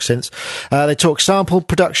analog synths. They talk sample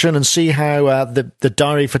production and see how the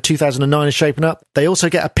diary for 2009 is shaping up. They also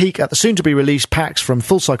get a peek at the soon-to-be-released packs from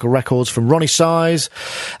Full Cycle Records from Ronnie Size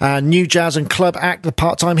and new jazz and club act The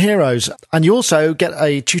Part-Time Heroes. And you also get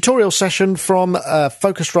a tutorial session from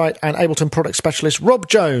Focusrite and Ableton product specialist Rob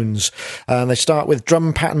Jones. They start with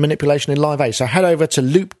drum pattern manipulation in Live 8. So head over to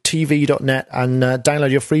looptv.net and download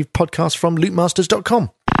your free podcast from loopmasters.com.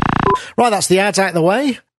 Right, that's the ads out of the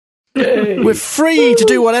way. Yay. We're free to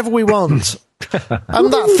do whatever we want.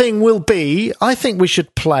 And that thing will be, I think we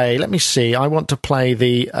should play, let me see, I want to play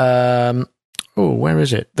the... where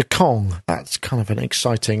is it? The Kong. That's kind of an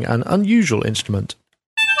exciting and unusual instrument.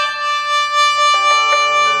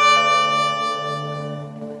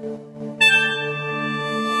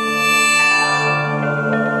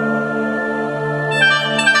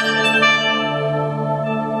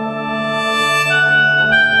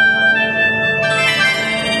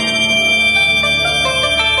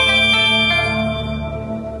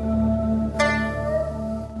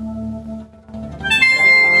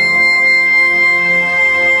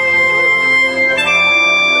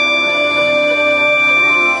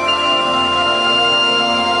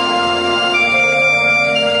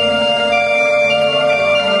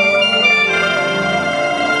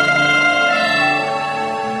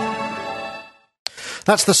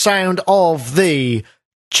 That's the sound of the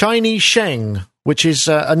Chinese Sheng, which is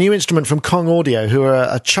a new instrument from Kong Audio, who are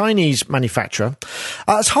a Chinese manufacturer.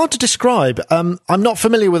 It's hard to describe. I'm not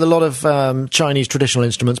familiar with a lot of Chinese traditional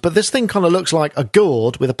instruments, but this thing kind of looks like a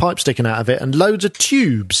gourd with a pipe sticking out of it and loads of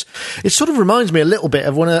tubes. It sort of reminds me a little bit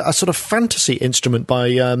of a sort of fantasy instrument by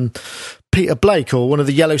Peter Blake, or one of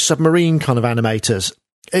the Yellow Submarine kind of animators.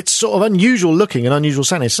 It's sort of unusual looking and unusual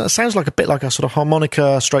sounding. It sounds like a bit like a sort of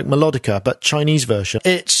harmonica stroke melodica, but Chinese version.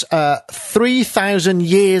 It's 3,000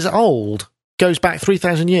 years old. Goes back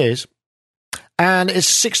 3,000 years. And it's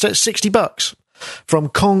 $60 from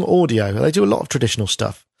Kong Audio. They do a lot of traditional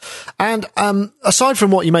stuff. And aside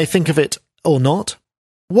from what you may think of it or not,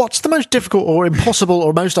 what's the most difficult or impossible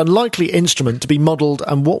or most unlikely instrument to be modelled,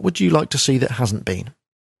 and what would you like to see that hasn't been?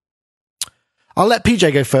 I'll let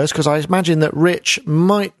PJ go first, because I imagine that Rich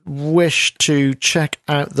might wish to check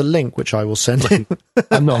out the link, which I will send him.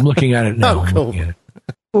 No, I'm looking at it now. Oh,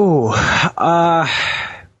 cool.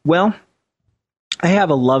 Well, I have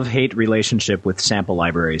a love-hate relationship with sample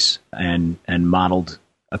libraries and modeled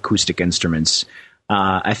acoustic instruments.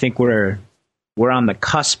 I think we're on the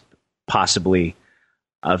cusp, possibly,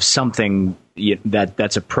 of something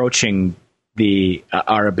that's approaching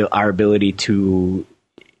our ability to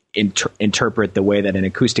interpret the way that an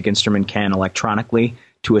acoustic instrument can electronically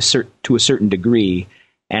to a certain degree,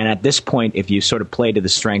 And at this point, if you sort of play to the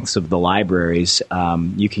strengths of the libraries,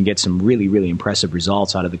 you can get some really, really impressive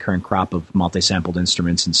results out of the current crop of multi-sampled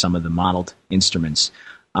instruments and some of the modeled instruments.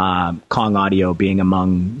 Kong Audio being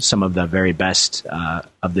among some of the very best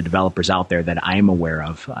of the developers out there that I'm aware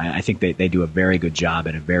of. I think they do a very good job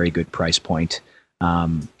at a very good price point.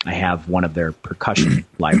 I have one of their percussion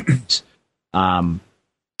libraries.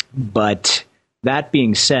 But that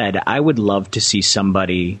being said, I would love to see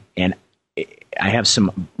somebody, and I have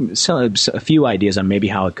a few ideas on maybe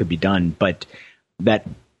how it could be done, but that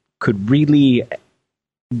could really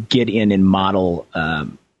get in and model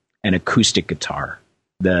an acoustic guitar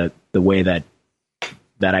the way that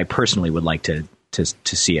I personally would like to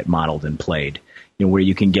see it modeled and played. Where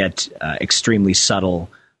you can get extremely subtle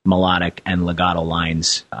melodic and legato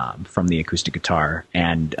lines from the acoustic guitar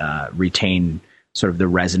and retain sort of the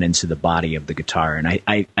resonance of the body of the guitar. And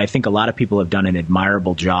I think a lot of people have done an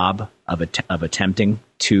admirable job of attempting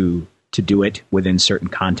to do it within certain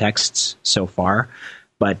contexts so far.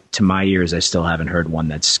 But to my ears, I still haven't heard one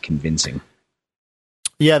that's convincing.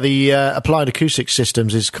 Yeah, the Applied Acoustics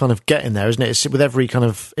Systems is kind of getting there, isn't it? With every kind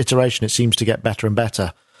of iteration, it seems to get better and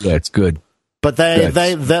better. Yeah, it's good. But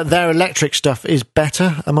their electric stuff is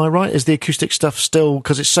better, am I right? Is the acoustic stuff still,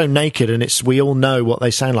 because it's so naked and we all know what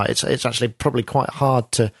they sound like, it's actually probably quite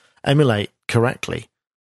hard to emulate correctly.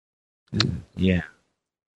 Yeah.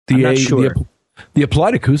 I'm not sure. The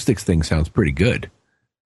Applied Acoustics thing sounds pretty good.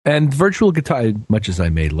 And Virtual Guitar, much as I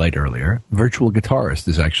made light earlier, Virtual Guitarist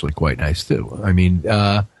is actually quite nice too. I mean,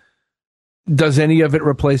 does any of it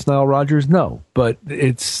replace Nile Rodgers? No, but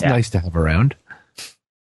it's nice to have around.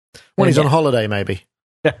 When he's on holiday, maybe.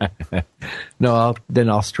 No,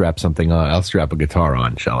 I'll strap something on. I'll strap a guitar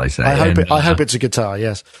on, shall I say? I hope it's a guitar.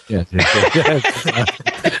 Yes. Yeah.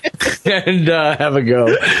 And have a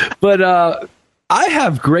go. But I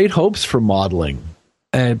have great hopes for modeling,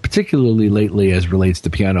 and particularly lately as relates to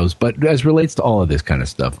pianos, but as relates to all of this kind of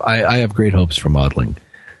stuff. I have great hopes for modeling.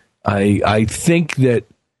 I think that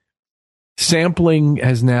sampling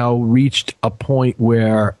has now reached a point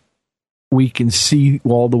where we can see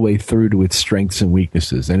all the way through to its strengths and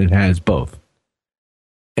weaknesses, and it has both.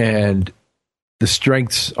 And the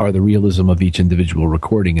strengths are the realism of each individual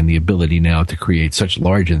recording and the ability now to create such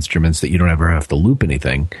large instruments that you don't ever have to loop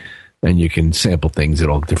anything, and you can sample things at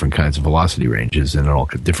all different kinds of velocity ranges and at all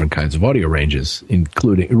different kinds of audio ranges,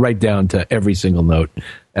 including right down to every single note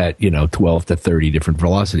at 12 to 30 different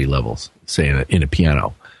velocity levels, say in a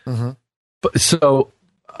piano. Mm-hmm. So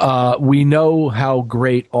we know how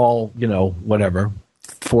great all,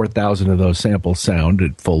 4,000 of those samples sound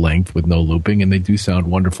at full length with no looping, and they do sound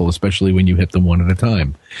wonderful, especially when you hit them one at a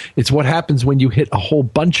time. It's what happens when you hit a whole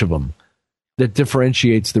bunch of them that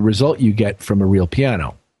differentiates the result you get from a real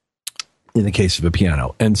piano, in the case of a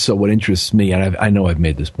piano. And so what interests me, and I know I've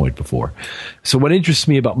made this point before, so what interests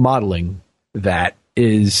me about modeling that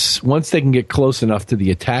is once they can get close enough to the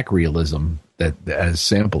attack realism that as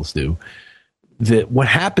samples do, that what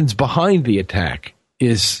happens behind the attack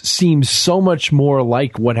seems so much more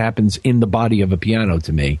like what happens in the body of a piano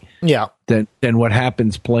to me. Yeah. Than what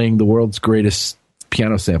happens playing the world's greatest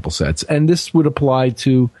piano sample sets. And this would apply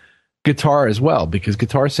to guitar as well, because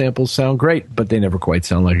guitar samples sound great, but they never quite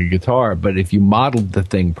sound like a guitar. But if you modeled the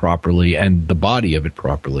thing properly and the body of it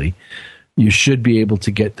properly, you should be able to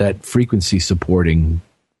get that frequency supporting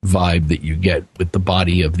vibe that you get with the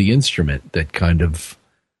body of the instrument that kind of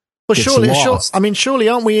surely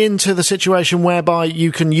aren't we into the situation whereby you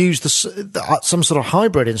can use some sort of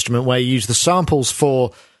hybrid instrument where you use the samples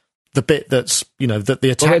for the bit that's the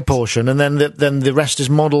attack portion, and then the rest is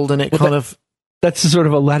modelled, and that's sort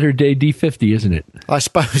of a latter day D50, isn't it? I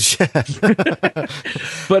suppose, yeah.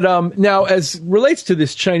 But now, as relates to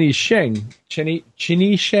this Chinese Sheng, I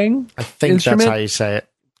think that's how you say it.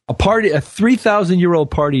 A 3,000-year-old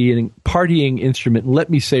partying instrument. Let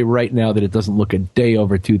me say right now that it doesn't look a day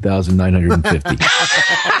over 2,950.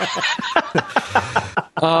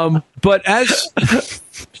 But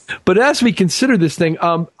as we consider this thing,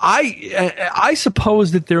 I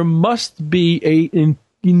suppose that there must be an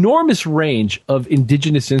enormous range of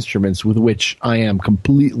indigenous instruments with which I am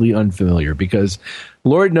completely unfamiliar, because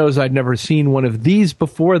Lord knows I'd never seen one of these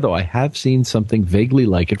before, though I have seen something vaguely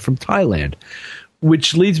like it from Thailand.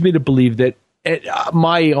 Which leads me to believe that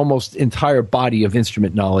my almost entire body of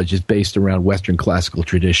instrument knowledge is based around Western classical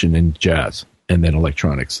tradition and jazz, and then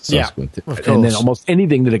electronics subsequent. Yeah, of course. And then almost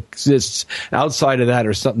anything that exists outside of that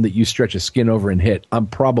or something that you stretch a skin over and hit, I'm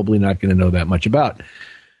probably not going to know that much about.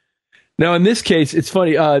 Now, in this case, it's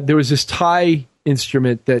funny. There was this Thai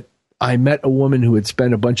instrument that I met a woman who had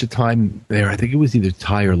spent a bunch of time there. I think it was either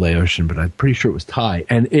Thai or Laotian, but I'm pretty sure it was Thai.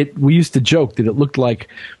 And we used to joke that it looked like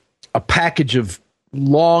a package of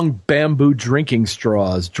long bamboo drinking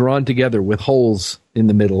straws drawn together with holes in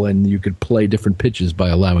the middle, and you could play different pitches by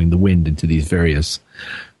allowing the wind into these various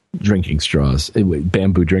drinking straws,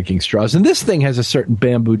 bamboo drinking straws. And this thing has a certain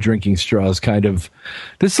bamboo drinking straws kind of.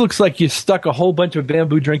 This looks like you stuck a whole bunch of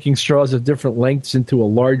bamboo drinking straws of different lengths into a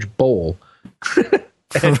large bowl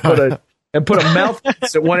and put a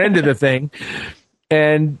mouthpiece at one end of the thing.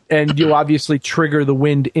 And you obviously trigger the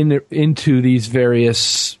wind into these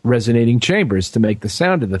various resonating chambers to make the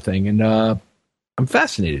sound of the thing. And I'm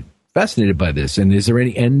fascinated by this. And is there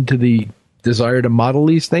any end to the desire to model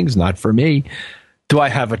these things? Not for me. Do I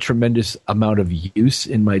have a tremendous amount of use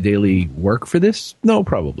in my daily work for this? No,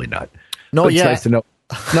 probably not. Not but yet. It's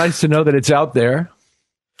nice to know that it's out there.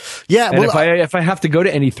 Yeah, and well, if I have to go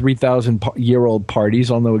to any 3,000-year-old parties,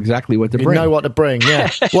 I'll know exactly what to bring. You know what to bring, yeah.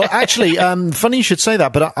 Well, actually, funny you should say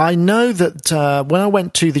that, but I know that when I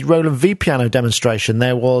went to the Roland V piano demonstration,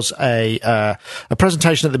 there was a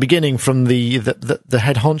presentation at the beginning from the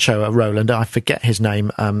head honcho at Roland. I forget his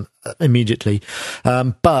name immediately,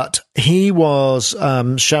 but he was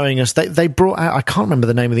showing us. They brought out, I can't remember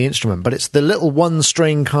the name of the instrument, but it's the little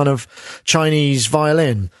one-string kind of Chinese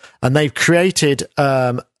violin, and they've created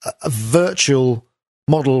a virtual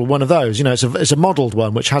model, one of those. You know, it's a modelled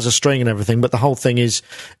one which has a string and everything, but the whole thing is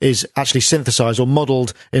actually synthesized or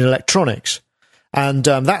modelled in electronics. And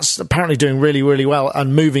that's apparently doing really, really well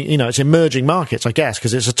and moving. You know, it's emerging markets, I guess,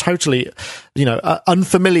 because it's a totally,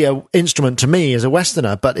 unfamiliar instrument to me as a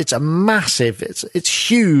Westerner, but it's a massive. It's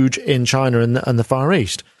huge in China and the Far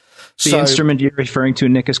East. The instrument you're referring to,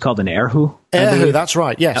 Nick, is called an erhu. Erhu, that's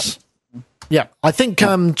right. Yes. Yep. Yeah, I think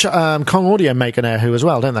Kong Audio make an erhu as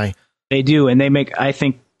well, don't they? They do, and they make, I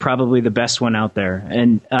think, probably the best one out there.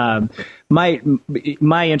 And my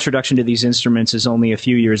introduction to these instruments is only a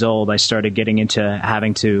few years old. I started getting into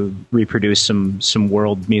having to reproduce some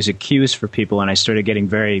world music cues for people, and I started getting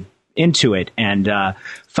very into it, and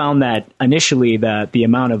found that initially the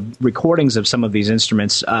amount of recordings of some of these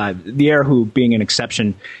instruments, the erhu being an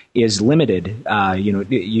exception, is limited.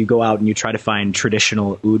 You go out and you try to find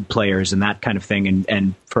traditional oud players and that kind of thing,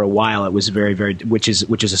 and for a while it was very, very, which is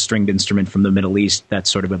a stringed instrument from the Middle East that's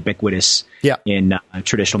sort of ubiquitous in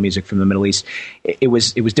traditional music from the Middle East. It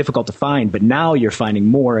was difficult to find, but now you're finding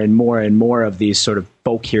more and more and more of these sort of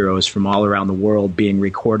folk heroes from all around the world being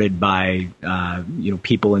recorded by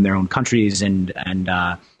people in their own countries and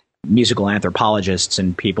musical anthropologists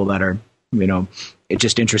and people that are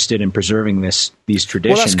just interested in preserving these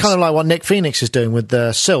traditions. Well, that's kind of like what Nick Phoenix is doing with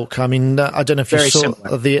Silk. I mean, I don't know if you saw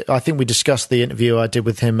I think we discussed the interview I did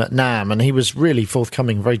with him at NAMM, and he was really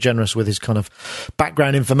forthcoming, very generous with his kind of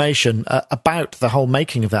background information about the whole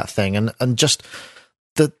making of that thing, and just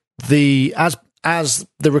as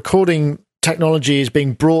the recording technology is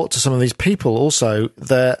being brought to some of these people, also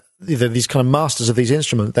these kind of masters of these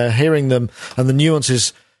instruments, they're hearing them and the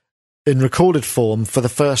nuances in recorded form for the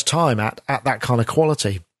first time at that kind of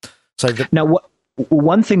quality. Now,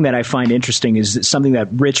 one thing that I find interesting is something that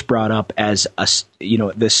Rich brought up as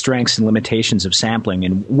the strengths and limitations of sampling.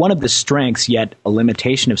 And one of the strengths, yet a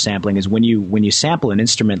limitation of sampling, is when you sample an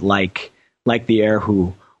instrument like the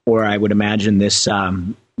erhu, or I would imagine this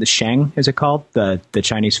the sheng, is it called, the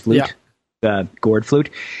Chinese flute, the gourd flute.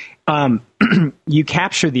 You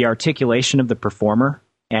capture the articulation of the performer,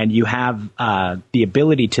 and you have the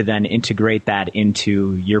ability to then integrate that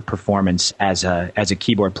into your performance as a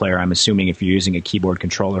keyboard player. I'm assuming if you're using a keyboard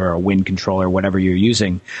controller or a wind controller, whatever you're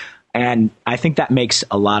using. And I think that makes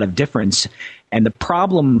a lot of difference. And the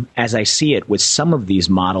problem, as I see it, with some of these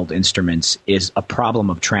modeled instruments is a problem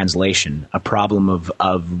of translation, a problem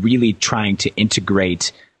of really trying to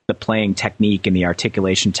integrate the playing technique and the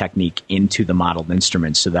articulation technique into the modeled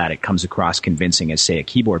instrument so that it comes across convincing as, say, a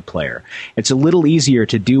keyboard player. It's a little easier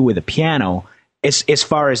to do with a piano as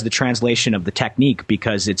far as the translation of the technique,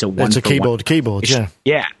 because it's a keyboard,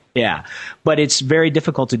 yeah. But it's very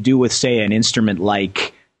difficult to do with, say, an instrument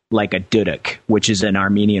like a duduk, which is an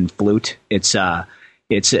Armenian flute. It's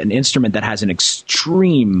an instrument that has an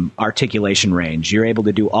extreme articulation range. You're able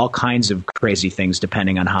to do all kinds of crazy things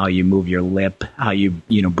depending on how you move your lip, how you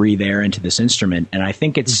breathe air into this instrument. And I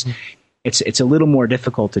think it's a little more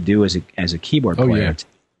difficult to do as a keyboard player.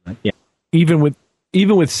 Yeah. Even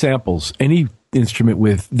with samples, any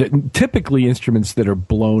instrument typically instruments that are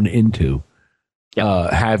blown into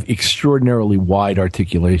have extraordinarily wide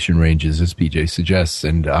articulation ranges, as PJ suggests,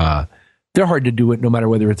 and they're hard to do it no matter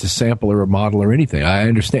whether it's a sample or a model or anything. I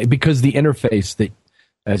understand, because the interface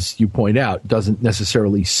as you point out, doesn't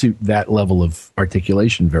necessarily suit that level of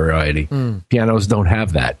articulation variety. Pianos don't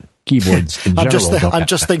have that. Keyboards in general I'm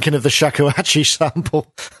just thinking of the shakuhachi sample,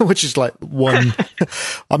 which is like one.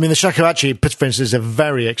 I mean, the shakuhachi, for instance, is a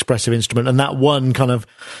very expressive instrument, and that one kind of,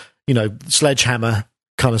 sledgehammer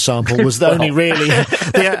kind of sample was the only really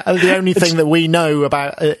the only thing that we know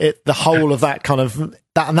about it. The whole of that kind of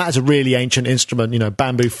that, and that is a really ancient instrument,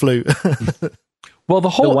 bamboo flute. Well, the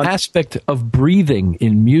whole aspect of breathing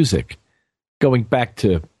in music, going back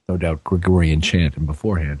to no doubt Gregorian chant and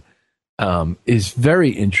beforehand. Is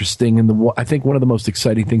very interesting, and I think one of the most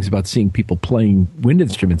exciting things about seeing people playing wind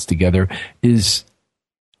instruments together is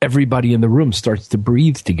everybody in the room starts to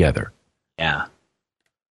breathe together. Yeah.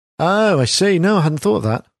 Oh, I see. No, I hadn't thought of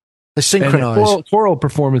that. They synchronize. And choral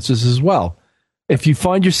performances as well. If you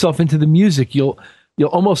find yourself into the music, you'll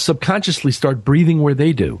almost subconsciously start breathing where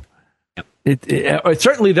they do. It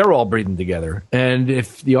certainly they're all breathing together, and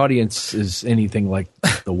if the audience is anything like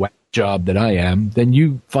the whack job that I am, then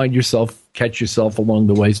you catch yourself along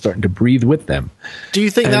the way starting to breathe with them. Do you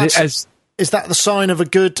think is that the sign of a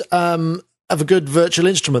good virtual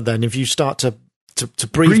instrument? Then, if you start to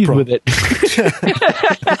breathe with it,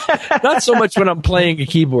 not so much when I'm playing a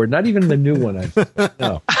keyboard, not even the new one.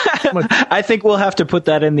 No. I think we'll have to put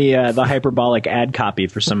that in the hyperbolic ad copy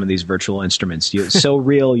for some of these virtual instruments. It's so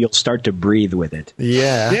real, you'll start to breathe with it.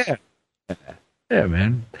 Yeah,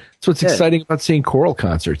 man. That's what's exciting about seeing choral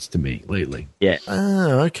concerts to me lately. Yeah.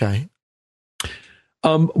 Oh, okay.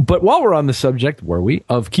 But while we're on the subject,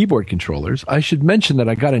 of keyboard controllers, I should mention that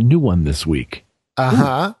I got a new one this week.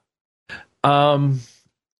 Uh-huh.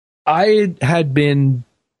 I had been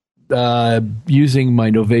using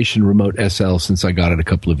my Novation Remote SL since I got it a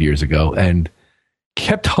couple of years ago, and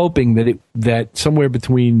kept hoping that somewhere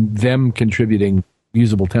between them contributing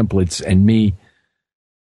usable templates and me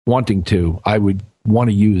wanting to, I would want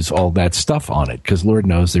to use all that stuff on it, because Lord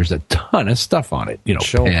knows there's a ton of stuff on it.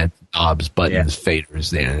 Sure. Pads, knobs, buttons,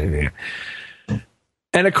 faders.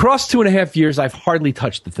 And across 2.5 years, I've hardly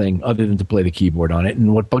touched the thing other than to play the keyboard on it.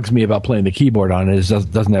 And what bugs me about playing the keyboard on it is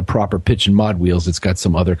it doesn't have proper pitch and mod wheels. It's got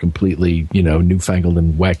some other completely, newfangled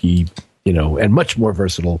and wacky, and much more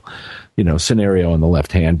versatile, scenario on the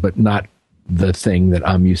left hand, but not the thing that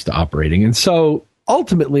I'm used to operating. And so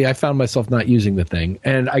ultimately, I found myself not using the thing.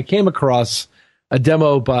 And I came across a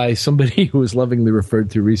demo by somebody who was lovingly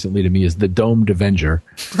referred to recently to me as the Domed Avenger.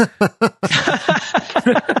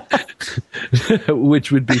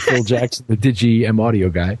 Which would be Phil Jackson, the Digi M Audio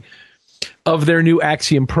guy, of their new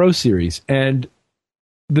Axiom Pro series. And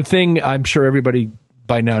the thing I'm sure everybody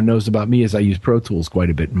by now knows about me is I use Pro Tools quite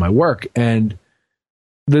a bit in my work. And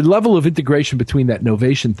the level of integration between that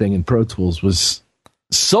Novation thing and Pro Tools was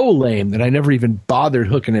so lame that I never even bothered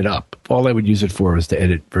hooking it up. All I would use it for was to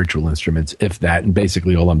edit virtual instruments, if that. And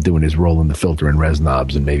basically all I'm doing is rolling the filter and res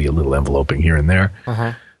knobs and maybe a little enveloping here and there.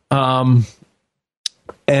 Uh-huh.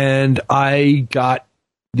 And I got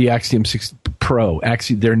the Axiom 6 Pro,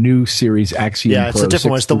 their new series, Axiom Pro. Yeah, it's a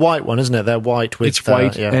different one. It's the white one, isn't it? They're white with... It's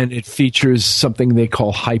white, and it features something they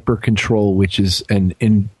call Hyper Control, which is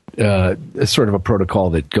a sort of a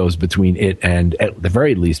protocol that goes between it and, at the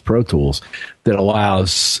very least, Pro Tools, that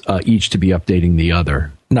allows each to be updating the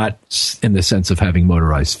other. Not in the sense of having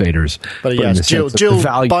motorized faders, but yes, dual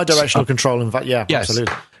bidirectional control. Yes.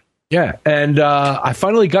 Absolutely. Yeah, and I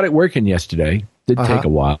finally got it working yesterday. Did take a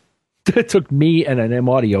while. It took me and an M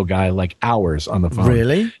Audio guy like hours on the phone.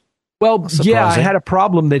 Really? Well, yeah, I had a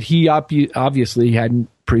problem that he obviously hadn't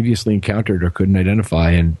previously encountered or couldn't identify,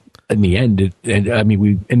 and in the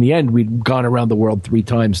end, we'd gone around the world 3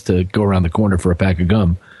 times to go around the corner for a pack of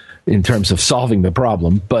gum in terms of solving the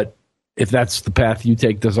problem. But if that's the path you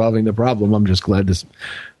take to solving the problem, I'm just glad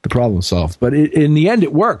the problem's solved. But in the end,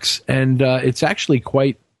 it works, and it's actually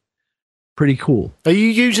pretty cool. Are you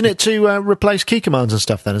using it to replace key commands and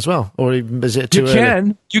stuff then as well, or is it too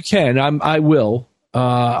early? You can. I will.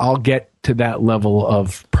 I'll get to that level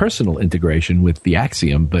of personal integration with the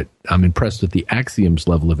Axiom, but I'm impressed with the Axiom's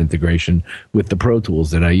level of integration with the Pro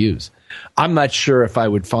Tools that I use. I'm not sure if I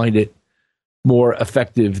would find it more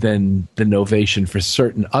effective than the Novation for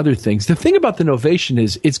certain other things. The thing about the Novation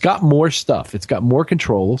is it's got more stuff. It's got more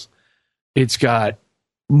controls. It's got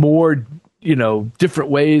more, different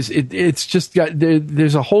ways. It's just got,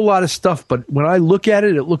 there's a whole lot of stuff, but when I look at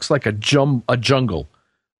it, it looks like a jungle.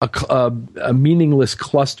 A meaningless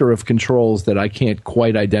cluster of controls that I can't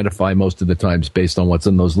quite identify most of the times based on what's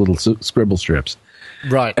in those little scribble strips.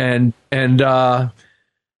 Right. And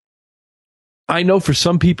I know for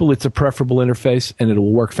some people it's a preferable interface and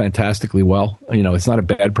it'll work fantastically well. You know, it's not a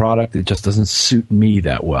bad product. It just doesn't suit me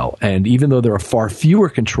that well. And even though there are far fewer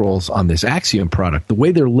controls on this Axiom product, the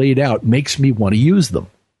way they're laid out makes me want to use them.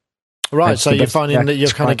 Right, That's so the you're best finding that you're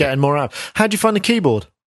kind of describe it. getting more out. How do you find the keyboard?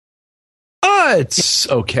 It's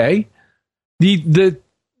okay. The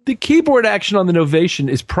keyboard action on the Novation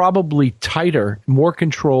is probably tighter, more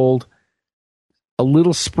controlled, a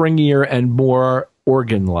little springier, and more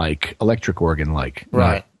organ-like, electric organ-like.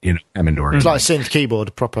 Right. Not, Hammond organ. It's like a synth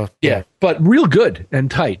keyboard, proper. Yeah, but real good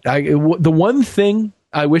and tight. The one thing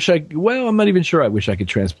I wish I'm not even sure I wish I could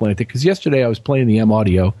transplant it, because yesterday I was playing the M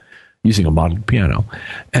Audio using a model piano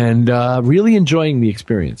and really enjoying the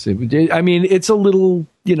experience. It's a little,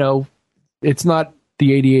 it's not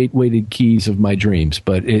the 88 weighted keys of my dreams,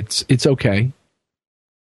 but it's okay.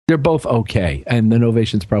 They're both okay, and the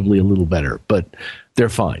Novation's probably a little better, but they're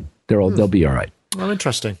fine. They'll be all right. Oh,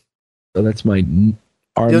 interesting. So that's my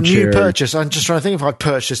armchair. Your new purchase. I'm just trying to think if I've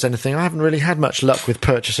purchased anything. I haven't really had much luck with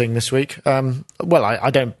purchasing this week.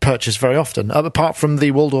 I don't purchase very often, apart from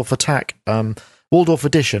the Waldorf Attack Waldorf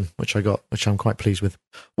Edition, which I got, which I'm quite pleased with.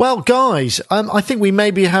 Well, guys, I think we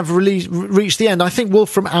maybe have reached the end. I think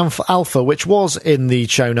Wolfram Alpha, which was in the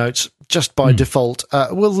show notes just by default,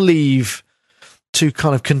 will leave to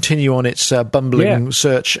kind of continue on its bumbling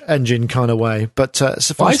search engine kind of way. But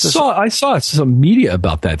I saw some media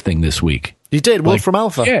about that thing this week. You did, Wolfram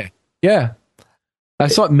Alpha? Yeah. I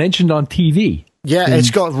saw it mentioned on TV. Yeah,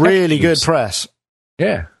 it's got really good press.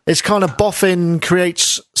 Yeah. It's kind of Boffin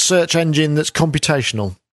creates search engine that's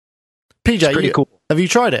computational. PJ, pretty cool. Have you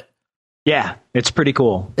tried it? Yeah, it's pretty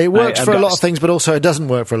cool. It works for a lot of things, but also it doesn't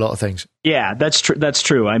work for a lot of things. Yeah, that's true. That's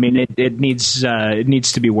true. I mean, it needs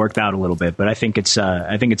to be worked out a little bit, but I think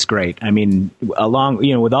it's great. I mean,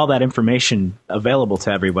 with all that information available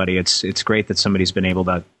to everybody, it's great that somebody's been able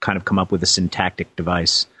to kind of come up with a syntactic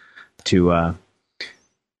device to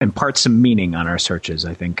impart some meaning on our searches.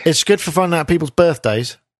 I think it's good for finding out people's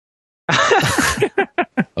birthdays.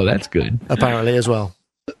 Oh, that's good. Apparently, as well.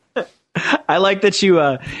 I like that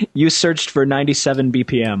you searched for 97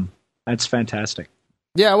 BPM. That's fantastic.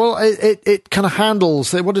 Yeah, well, it kind of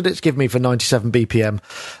handles. What did it give me for 97 BPM?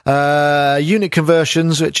 Unit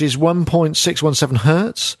conversions, which is 1.617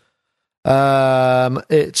 hertz.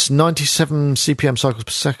 It's 97 CPM cycles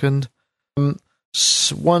per second.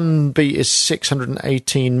 One beat is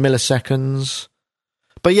 618 milliseconds.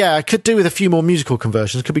 But yeah, I could do with a few more musical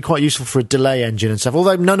conversions. It could be quite useful for a delay engine and stuff,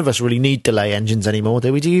 although none of us really need delay engines anymore,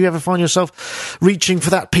 do we? Do you ever find yourself reaching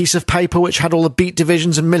for that piece of paper which had all the beat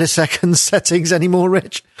divisions and milliseconds settings anymore,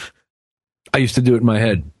 Rich? I used to do it in my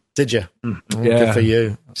head. Did you? Yeah. Good for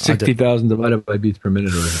you. 60,000 divided by beats per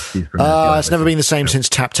minute. Or beats per minute. It's never been the same since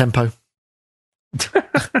tap tempo.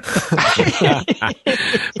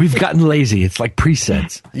 We've gotten lazy. It's like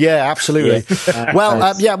presets. Yeah, absolutely.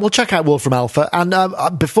 Well, we'll check out Wolfram Alpha.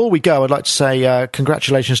 And before we go, I'd like to say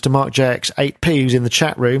congratulations to Mark JX8P, who's in the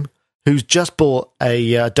chat room, who's just bought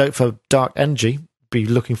a Dope for Dark Energy. Be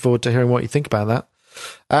looking forward to hearing what you think about that.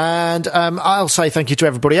 And I'll say thank you to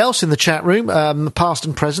everybody else in the chat room, past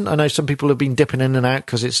and present. I know some people have been dipping in and out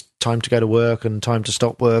because it's time to go to work and time to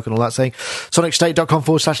stop work and all that thing.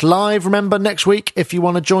 SonicState.com/live. Remember, next week, if you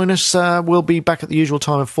want to join us, we'll be back at the usual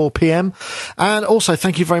time of 4 p.m. And also,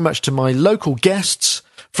 thank you very much to my local guests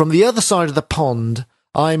from the other side of the pond.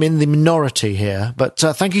 I'm in the minority here, but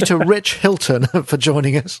thank you to Rich Hilton for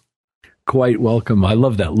joining us. Quite welcome. I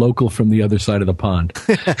love that. Local from the other side of the pond.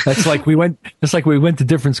 That's like we went to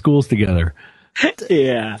different schools together.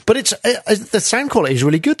 Yeah. But the sound quality is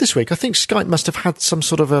really good this week. I think Skype must have had some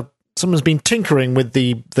sort of someone's been tinkering with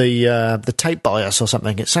the tape bias or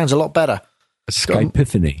something. It sounds a lot better. A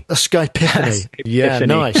Skypeithany. A Skypeithany. Yeah,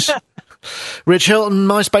 nice. Rich Hilton,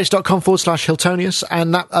 myspace.com/Hiltonius.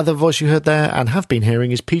 And that other voice you heard there and have been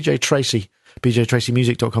hearing is PJ Tracy,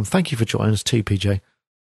 PJTracyMusic.com. Thank you for joining us too, PJ.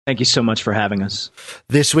 Thank you so much for having us.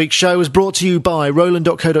 This week's show was brought to you by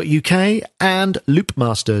Roland.co.uk and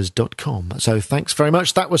Loopmasters.com. So thanks very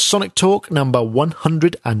much. That was Sonic Talk number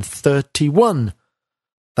 131.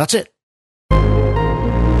 That's it.